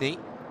Lamborghini.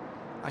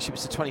 Actually, it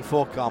was the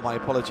 24 car, my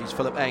apologies,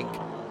 Philip Enck,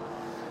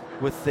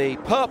 with the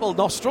purple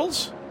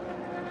nostrils.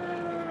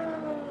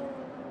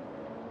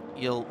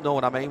 You'll know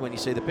what I mean when you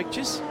see the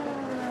pictures.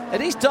 It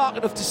is dark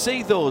enough to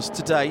see those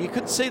today. You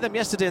couldn't see them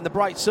yesterday in the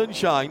bright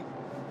sunshine.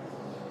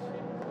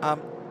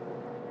 I've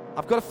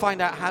got to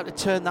find out how to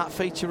turn that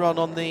feature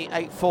on the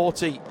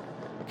 840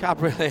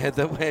 Cabriolet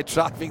that we're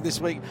driving this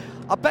week.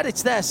 I bet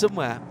it's there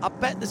somewhere. I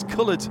bet there's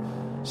coloured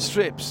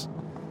strips.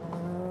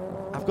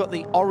 I've got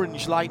the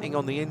orange lighting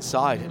on the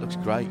inside. It looks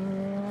great.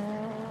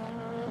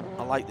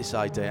 I like this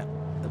idea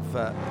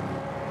of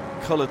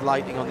coloured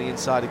lighting on the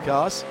inside of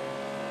cars.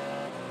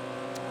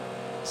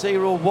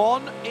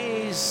 01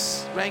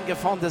 is Renger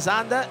van der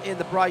Zande in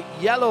the bright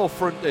yellow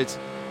fronted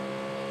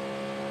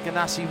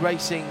Ganassi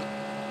Racing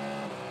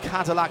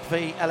Cadillac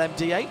V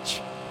LMDH.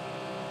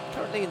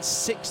 Currently in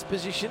 6th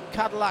position.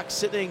 Cadillac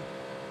sitting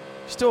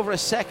just over a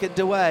second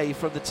away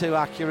from the 2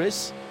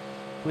 Acuras,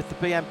 with the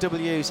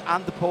BMWs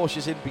and the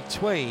Porsches in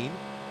between.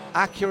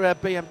 Acura,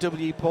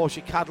 BMW,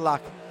 Porsche,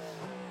 Cadillac.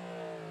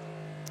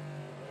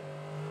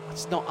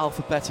 It's not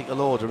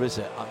alphabetical order, is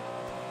it?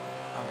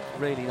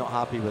 I'm really not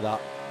happy with that.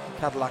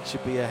 Cadillac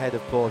should be ahead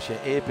of Porsche,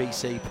 A, B,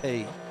 C,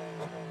 P.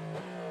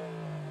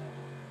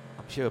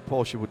 I'm sure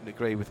Porsche wouldn't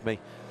agree with me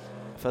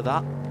for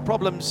that.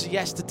 Problems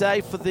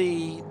yesterday for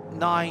the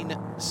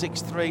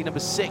 963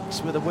 number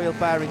 6 with a wheel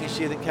bearing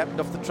issue that kept it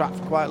off the track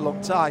for quite a long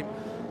time,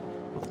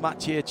 with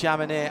Mathieu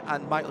Jaminet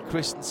and Michael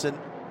Christensen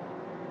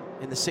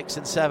in the 6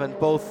 and 7,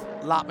 both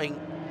lapping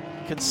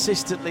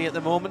consistently at the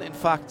moment. In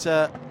fact,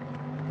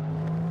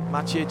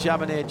 Mathieu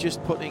Jaminet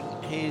just putting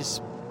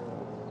his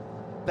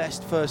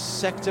best first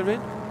sector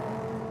in.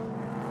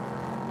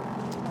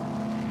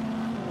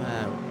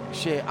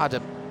 Shea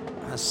Adam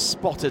has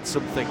spotted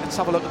something. Let's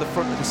have a look at the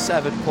front of the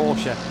 7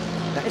 Porsche.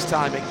 Next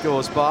time it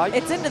goes by.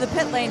 It's into the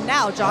pit lane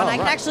now, John. I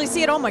can actually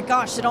see it. Oh my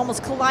gosh, it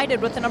almost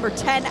collided with the number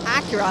 10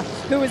 Acura,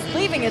 who was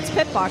leaving its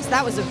pit box.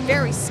 That was a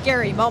very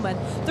scary moment.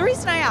 The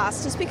reason I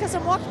asked is because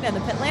I'm walking down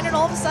the pit lane and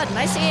all of a sudden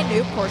I see a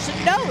new Porsche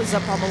nose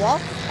up on the wall.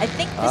 I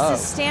think this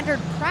is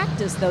standard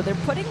practice, though. They're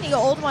putting the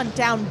old one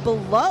down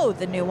below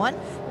the new one.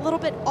 A little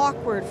bit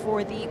awkward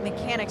for the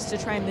mechanics to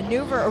try and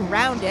maneuver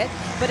around it,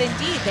 but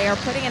indeed they are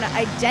putting an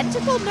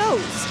identical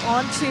nose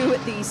onto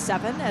the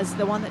 7 as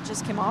the one that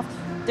just came off.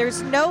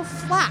 There's no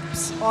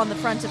flaps on the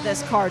front of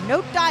this car,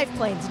 no dive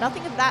planes,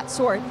 nothing of that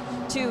sort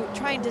to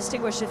try and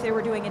distinguish if they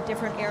were doing a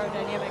different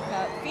aerodynamic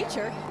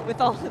feature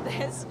with all of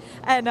this.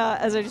 And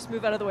as I just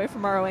move out of the way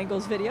from Maro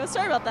Engel's video,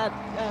 sorry about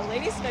that,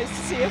 ladies, nice to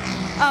see you.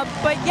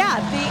 But yeah,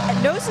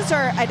 the noses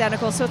are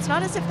identical, so it's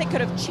not as if they could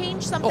have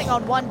changed something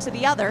on one to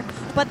the other,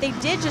 but they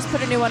did just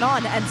put a new one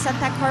on and sent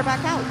that car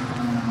back out.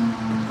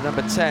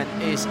 Number 10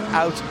 is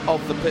out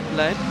of the pit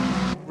lane.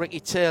 Ricky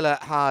Taylor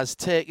has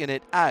taken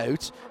it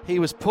out. He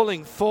was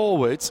pulling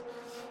forward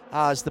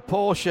as the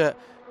Porsche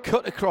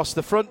cut across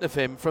the front of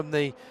him from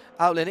the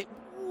outlane. It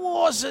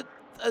wasn't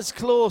as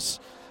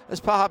close as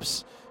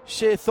perhaps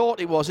Shea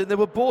thought it was, and they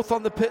were both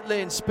on the pit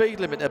lane speed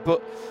limiter.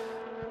 But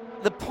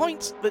the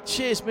point that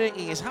Shea's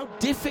making is how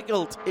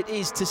difficult it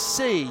is to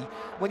see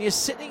when you're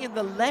sitting in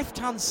the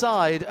left-hand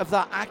side of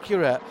that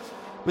Acura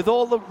with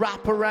all the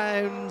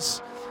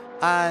wraparounds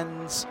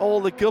and all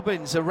the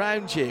gubbins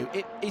around you.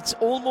 It's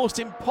almost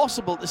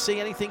impossible to see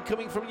anything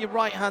coming from your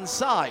right-hand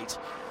side.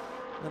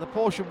 Now, the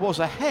Porsche was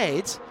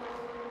ahead,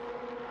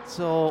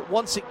 so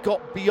once it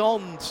got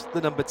beyond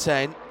the number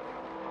 10,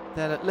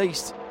 then at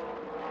least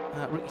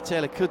Ricky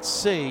Taylor could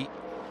see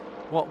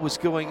what was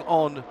going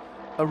on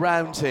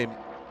around him.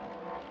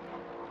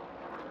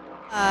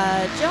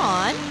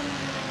 John,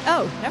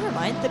 Oh, never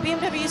mind. The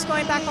BMW is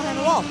going back behind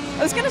the wall.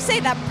 I was going to say,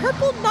 that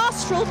purple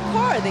nostriled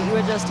car that you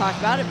had just talked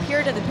about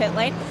appeared in the pit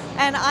lane,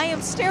 and I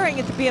am staring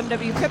at the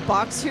BMW pit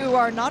box, who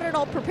are not at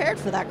all prepared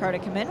for that car to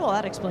come in. Well,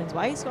 that explains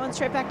why. He's going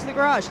straight back to the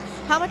garage.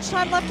 How much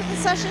time left in the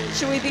session?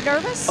 Should we be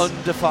nervous?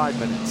 Under 5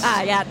 minutes.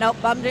 Yeah, nope.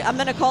 I'm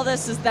going to call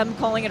this as them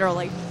calling it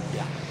early.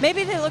 Yeah.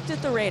 Maybe they looked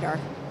at the radar.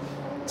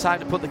 Time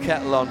to put the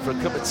kettle on for a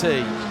cup of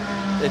tea.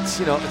 It's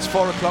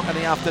 4 o'clock in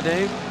the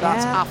afternoon.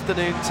 That's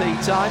afternoon tea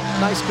time.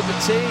 Nice cup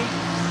of tea,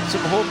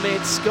 some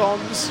homemade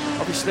scones.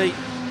 Obviously,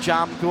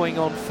 jam going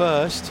on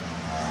first.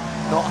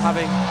 Not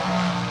having.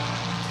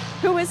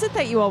 Who is it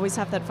that you always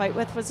have that fight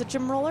with? Was it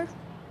Jim Roller?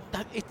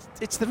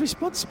 It's the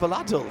responsible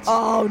adult.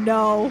 Oh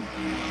no!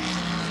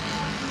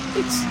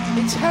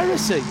 It's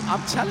heresy.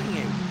 I'm telling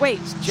you. Wait,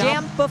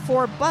 jam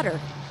before butter?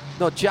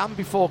 No, jam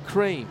before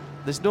cream.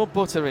 There's no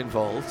butter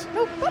involved.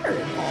 No butter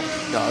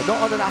involved? No,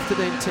 not on an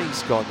afternoon tea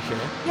scone here.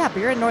 Yeah, but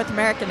you're in North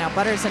America now.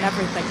 Butter's in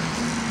everything.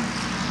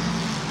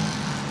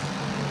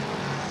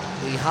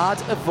 We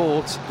had a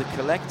vote. The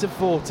collective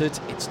voted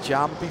it's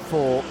jam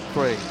before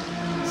cream.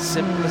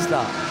 Simple as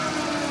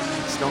that.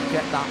 Let's not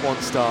get that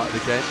one started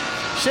again.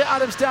 Shea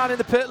Adams down in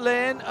the pit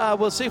lane.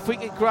 We'll see if we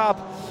can grab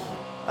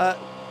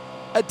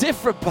a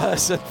different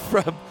person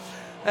from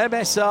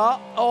MSR,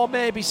 or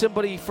maybe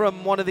somebody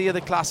from one of the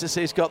other classes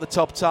who's got the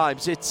top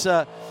times. It's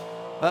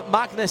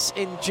Magnus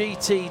in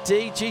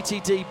GTD.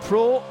 GTD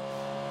Pro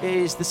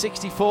is the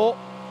 64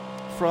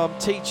 from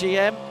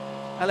TGM.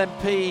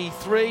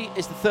 LMP3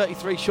 is the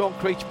 33 Sean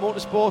Creech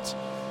Motorsport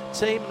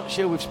team. Not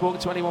sure we've spoken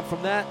to anyone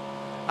from there.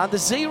 And the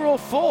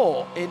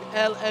 04 in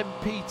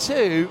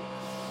LMP2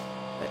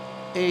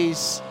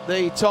 is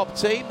the top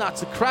team. That's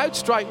the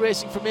CrowdStrike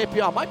Racing from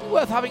APR. Might be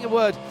worth having a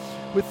word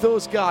with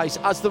those guys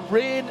as the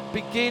rain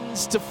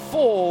begins to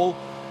fall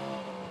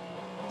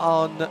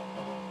on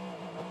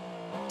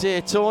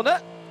Daytona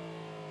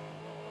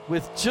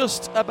with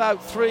just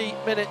about 3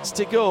 minutes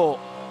to go.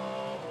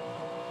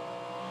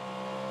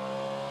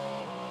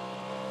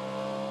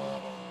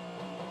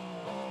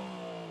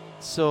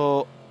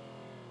 So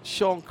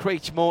Sean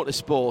Creech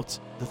Motorsport,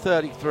 the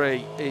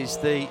 33, is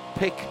the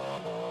pick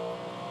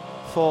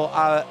for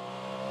our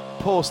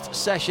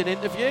post-session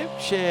interview.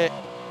 Shea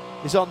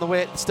is on the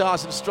way to the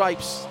Stars and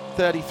Stripes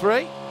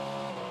 33.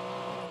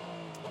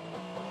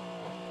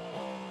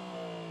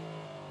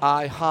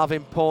 I have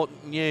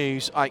important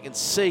news. I can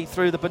see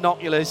through the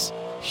binoculars.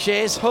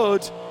 Shea's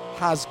hood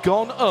has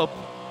gone up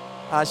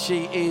as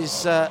she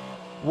is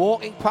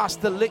walking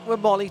past the Liqua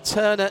Molly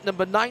Turner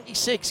number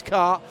 96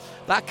 car.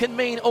 That can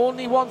mean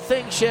only one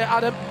thing, Shea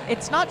Adam.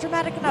 It's not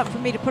dramatic enough for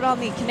me to put on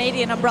the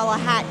Canadian umbrella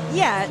hat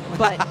yet,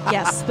 but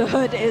yes, the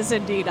hood is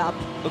indeed up.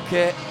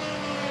 Okay.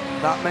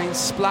 That means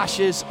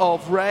splashes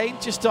of rain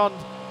just on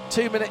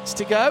 2 minutes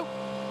to go.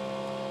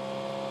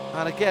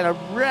 And again, a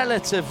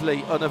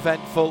relatively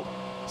uneventful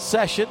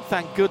session,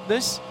 thank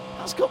goodness.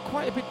 It's got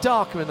quite a bit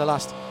darker in the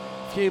last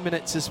few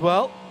minutes as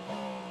well.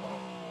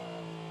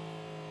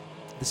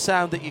 The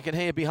sound that you can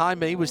hear behind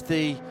me was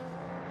the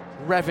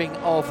revving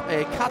of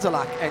a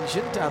Cadillac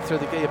engine down through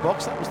the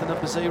gearbox. That was the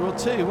number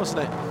 02,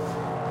 wasn't it?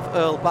 Of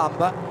Earl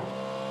Bamber.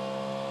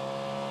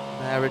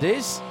 There it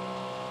is.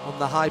 On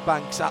the high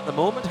banks at the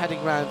moment,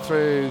 heading round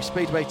through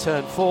Speedway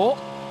Turn 4.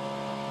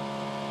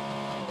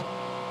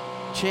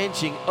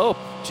 Changing up,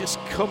 just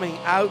coming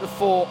out of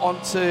 4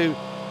 onto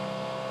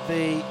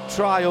the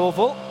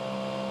tri-oval.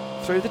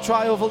 Through the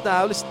tri-oval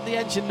now, listen to the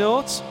engine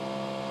notes.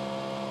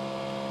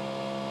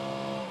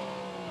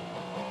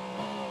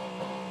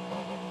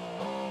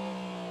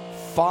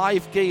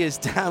 Five gears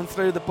down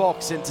through the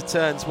box into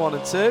turns 1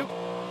 and 2.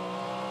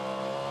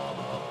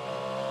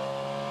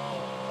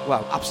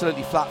 Well,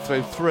 absolutely flat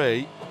through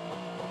 3.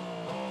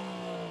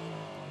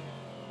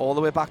 All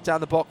the way back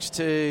down the box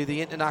to the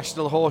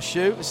International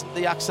Horseshoe. Listen to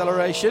the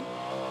acceleration.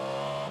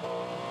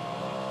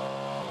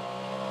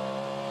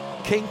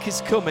 Kink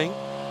is coming.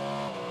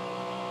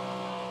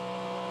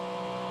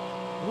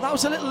 Well, that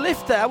was a little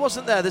lift there,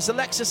 wasn't there? There's a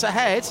Lexus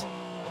ahead.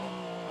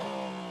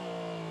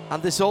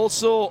 And there's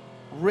also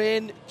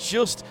rain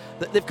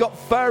they've got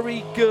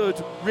very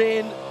good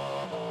rain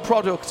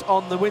product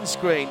on the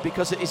windscreen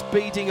because it is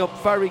beading up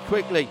very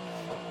quickly.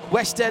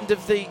 West end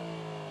of the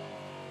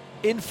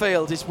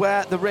infield is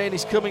where the rain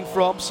is coming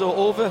from, so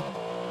over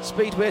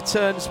Speedway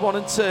turns 1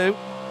 and 2,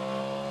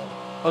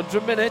 under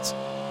a minute.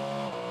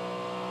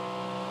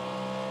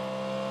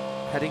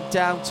 Heading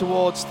down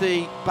towards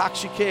the back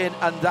chicane,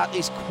 and that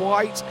is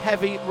quite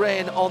heavy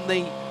rain on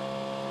the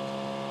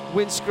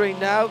windscreen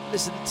now.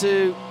 Listen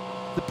to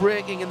the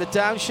braking and the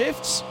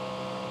downshifts.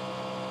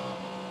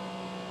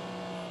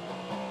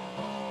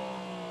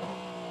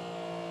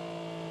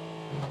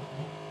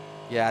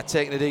 Yeah,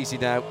 taking it easy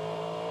now.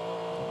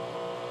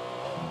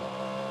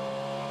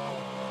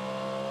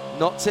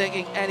 Not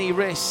taking any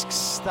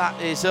risks.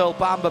 That is Earl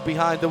Bamber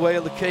behind the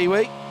wheel, the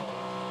Kiwi.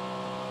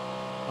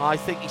 I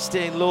think he's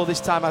staying low this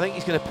time. I think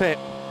he's going to pit.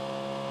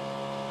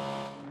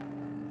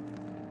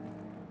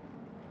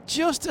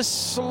 Just a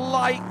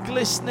slight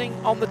glistening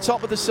on the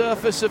top of the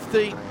surface of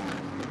the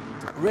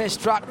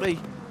racetrack. The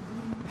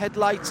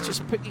headlights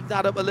just picking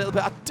that up a little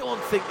bit. I don't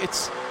think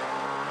it's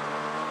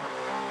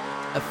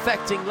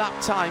affecting lap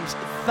times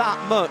that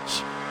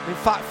much. In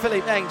fact,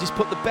 Philippe Eng just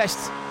put the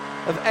best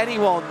of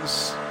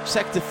anyone's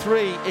Sector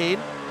 3 in.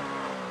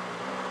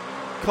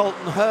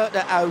 Colton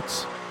Herter out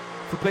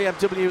for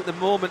BMW at the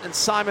moment, and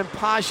Simon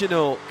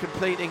Pagenaud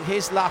completing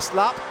his last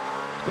lap.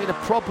 It's been a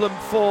problem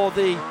for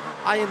the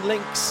Iron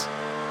Lynx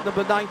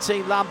number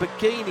 19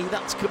 Lamborghini.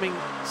 That's coming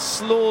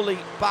slowly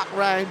back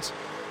round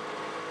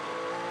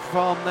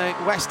from the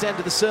west end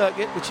of the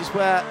circuit, which is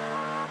where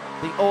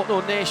the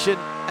Auto Nation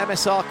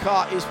MSR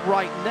car is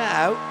right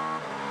now.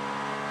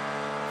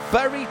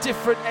 Very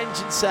different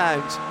engine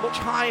sound, much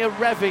higher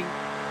revving,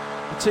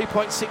 the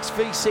 2.6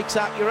 V6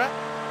 Acura.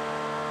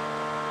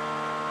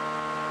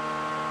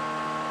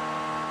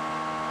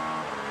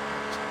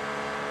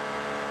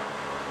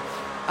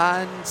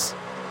 And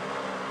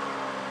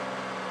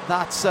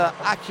that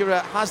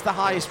Acura has the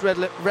highest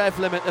rev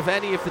limit of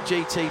any of the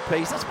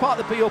GTPs. That's part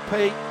of the BOP,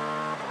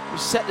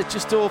 which is set at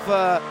just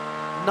over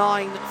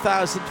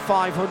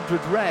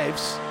 9,500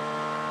 revs.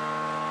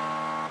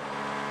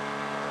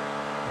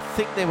 I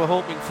think they were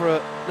hoping for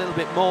a little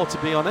bit more, to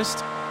be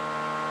honest.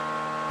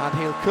 And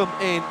he'll come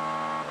in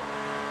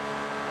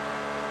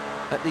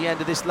at the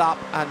end of this lap,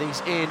 and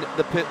he's in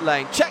the pit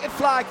lane. Checkered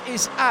flag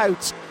is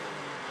out.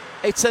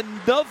 It's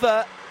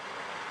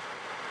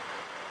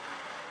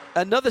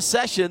another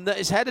session that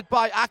is headed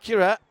by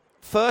Acura,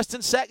 first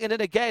and second,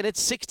 and again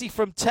it's 60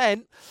 from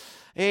 10.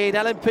 In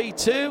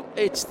LMP2,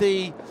 it's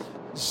the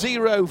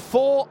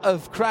 0-4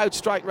 of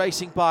CrowdStrike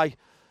Racing by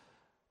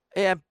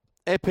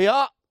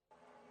APR.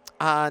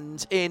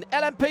 And in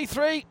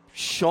LMP3,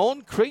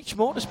 Sean Creech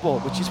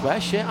Motorsport, which is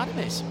where Shea Adam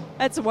is.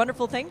 It's a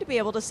wonderful thing to be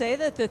able to say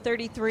that the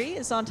 33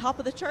 is on top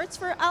of the charts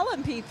for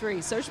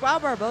LMP3. So Joao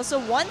Barbosa,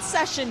 one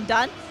session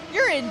done.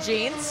 You're in,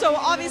 Gene, so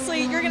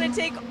obviously you're going to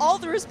take all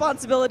the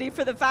responsibility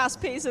for the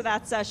fast pace of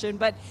that session.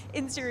 But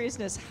in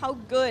seriousness, how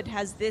good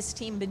has this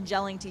team been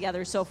gelling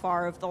together so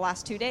far over the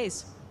last 2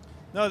 days?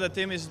 No, the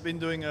team has been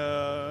doing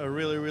a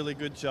really, really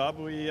good job.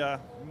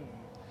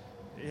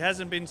 It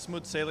hasn't been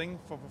smooth sailing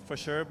for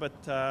sure, but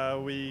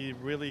we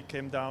really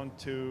came down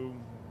to,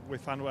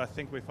 I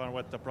think we found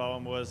what the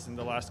problem was in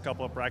the last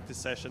couple of practice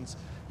sessions.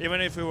 Even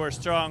if we were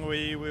strong,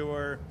 we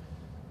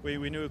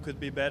knew it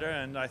could be better,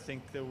 and I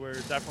think that we're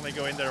definitely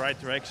going in the right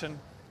direction.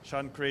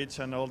 Sean Creech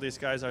and all these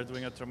guys are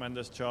doing a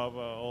tremendous job,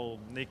 all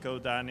Nico,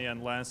 Danny,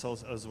 and Lance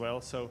as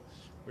well. So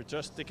we're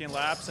just taking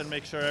laps and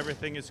make sure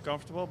everything is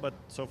comfortable, but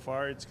so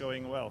far it's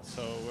going well.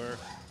 So we're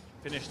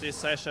finished this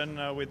session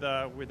with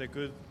a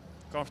good,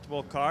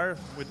 comfortable car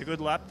with a good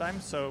lap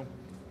time, so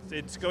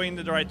it's going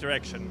in the right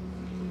direction.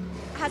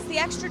 Has the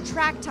extra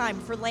track time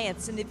for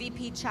Lance in the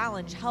VP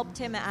Challenge helped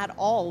him at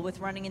all with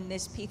running in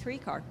this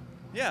P3 car?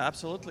 Yeah,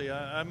 absolutely.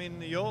 I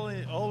mean, you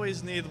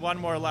always need one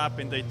more lap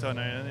in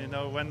Daytona.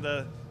 And, when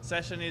the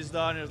session is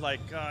done, it's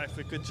like, if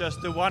we could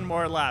just do one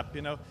more lap,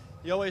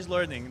 You're always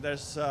learning.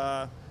 There's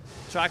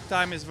track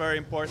time is very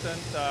important.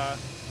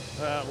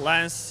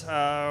 Lance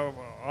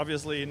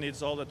obviously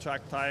needs all the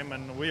track time,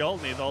 and we all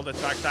need all the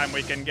track time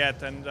we can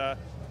get. And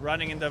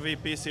running in the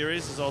VP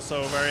series is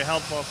also very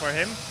helpful for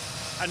him,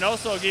 and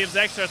also gives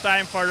extra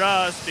time for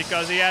us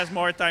because he has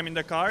more time in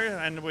the car,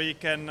 and we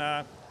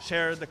can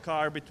share the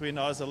car between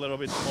us a little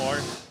bit more,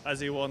 as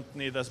he won't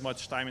need as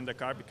much time in the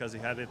car because he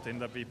had it in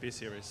the VP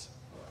series.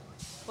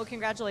 Well,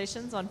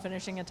 congratulations on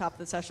finishing atop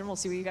the session. We'll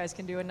see what you guys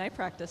can do in night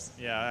practice.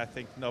 Yeah, I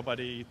think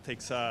nobody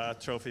takes a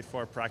trophy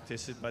for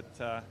practice,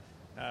 but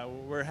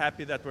we're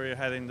happy that we're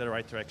heading in the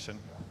right direction.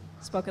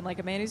 Spoken like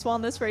a man who's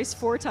won this race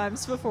 4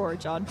 times before,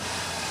 John.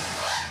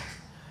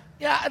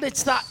 Yeah, and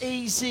it's that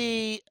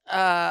easy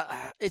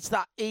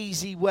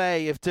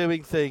way of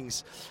doing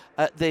things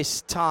at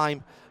this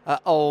time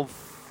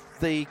of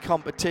the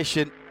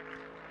competition.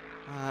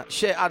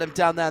 Shea Adam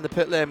down there in the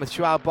pit lane with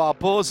Joao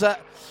Barbosa.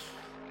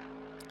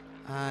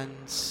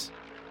 And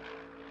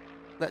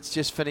let's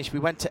just finish. We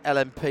went to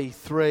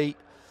LMP3.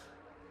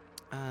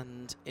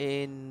 And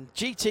in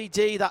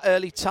GTD, that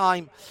early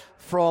time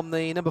from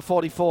the number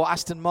 44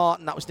 Aston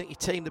Martin, that was Nicky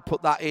Team that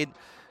put that in,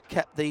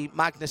 kept the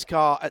Magnus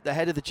car at the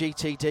head of the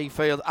GTD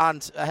field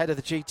and ahead of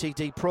the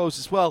GTD Pros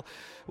as well,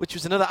 which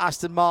was another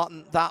Aston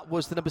Martin. That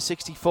was the number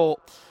 64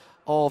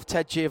 of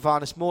Ted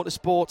Giovannis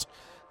Motorsport.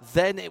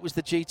 Then it was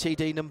the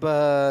GTD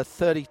number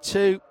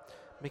 32,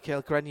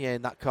 Michael Grenier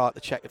in that car at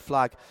the checkered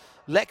flag.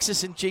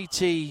 Lexus and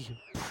GT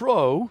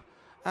Pro.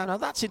 Oh, now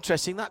that's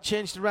interesting. That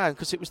changed around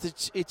because it was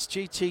its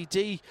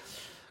GTD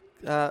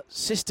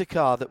sister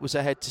car that was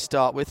ahead to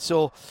start with.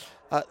 So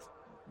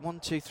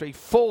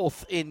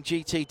 4th in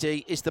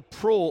GTD is the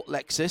Pro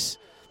Lexus.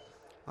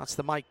 That's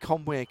the Mike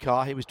Conway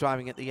car he was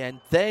driving at the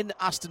end. Then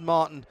Aston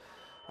Martin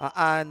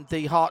and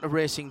the Heart of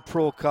Racing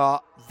Pro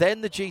car.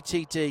 Then the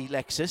GTD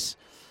Lexus.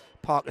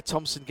 Parker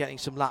Thompson getting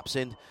some laps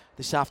in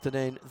this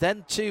afternoon.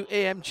 Then 2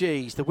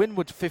 AMGs, the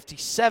Winwood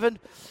 57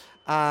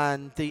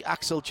 and the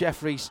Axel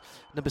Jeffries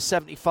number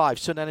 75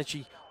 Sun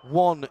Energy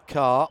 1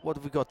 car. What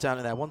have we got down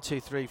in there? 1, 2,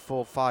 3,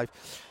 4, 5,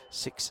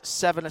 6,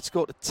 7. Let's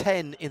go to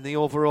 10 in the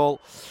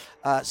overall.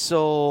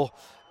 So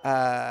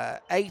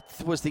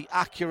 8th was the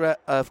Acura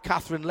of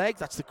Catherine Legg.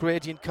 That's the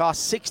Gradient car.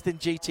 6th in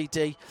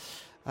GTD.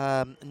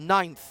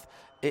 9th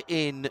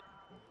in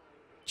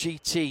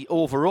GT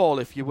overall,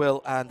 if you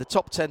will. And the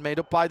top 10 made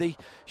up by the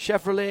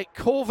Chevrolet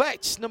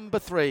Corvette, number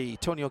 3.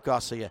 Antonio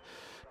Garcia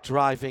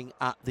driving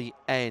at the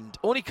end.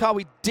 Only car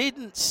we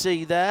didn't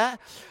see there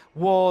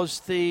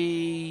was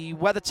the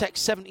WeatherTech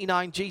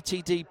 79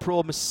 GTD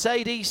Pro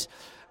Mercedes.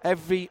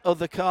 Every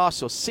other car,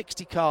 so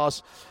 60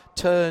 cars,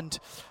 turned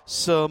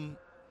some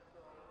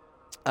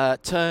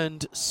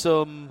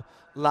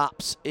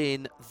laps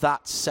in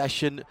that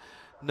session.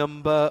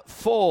 Number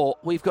 4.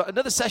 We've got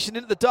another session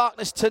into the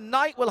darkness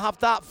tonight. We'll have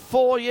that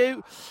for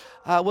you.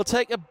 We'll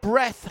take a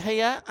breath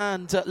here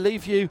and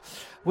leave you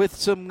with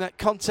some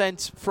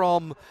content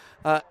from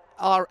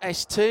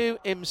RS2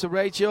 IMSA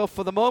Radio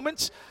for the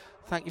moment.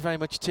 Thank you very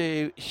much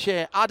to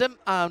Shea Adam,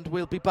 and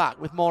we'll be back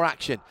with more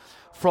action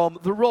from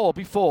the Raw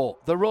before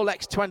the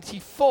Rolex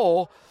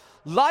 24,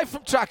 live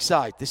from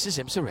trackside. This is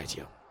IMSA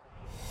Radio.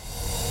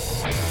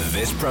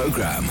 This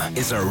program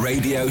is a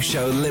Radio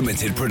Show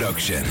Limited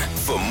production.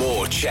 For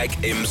more, check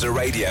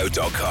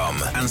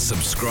imsaradio.com and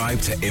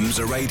subscribe to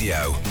IMSA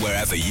Radio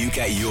wherever you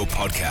get your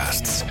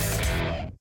podcasts.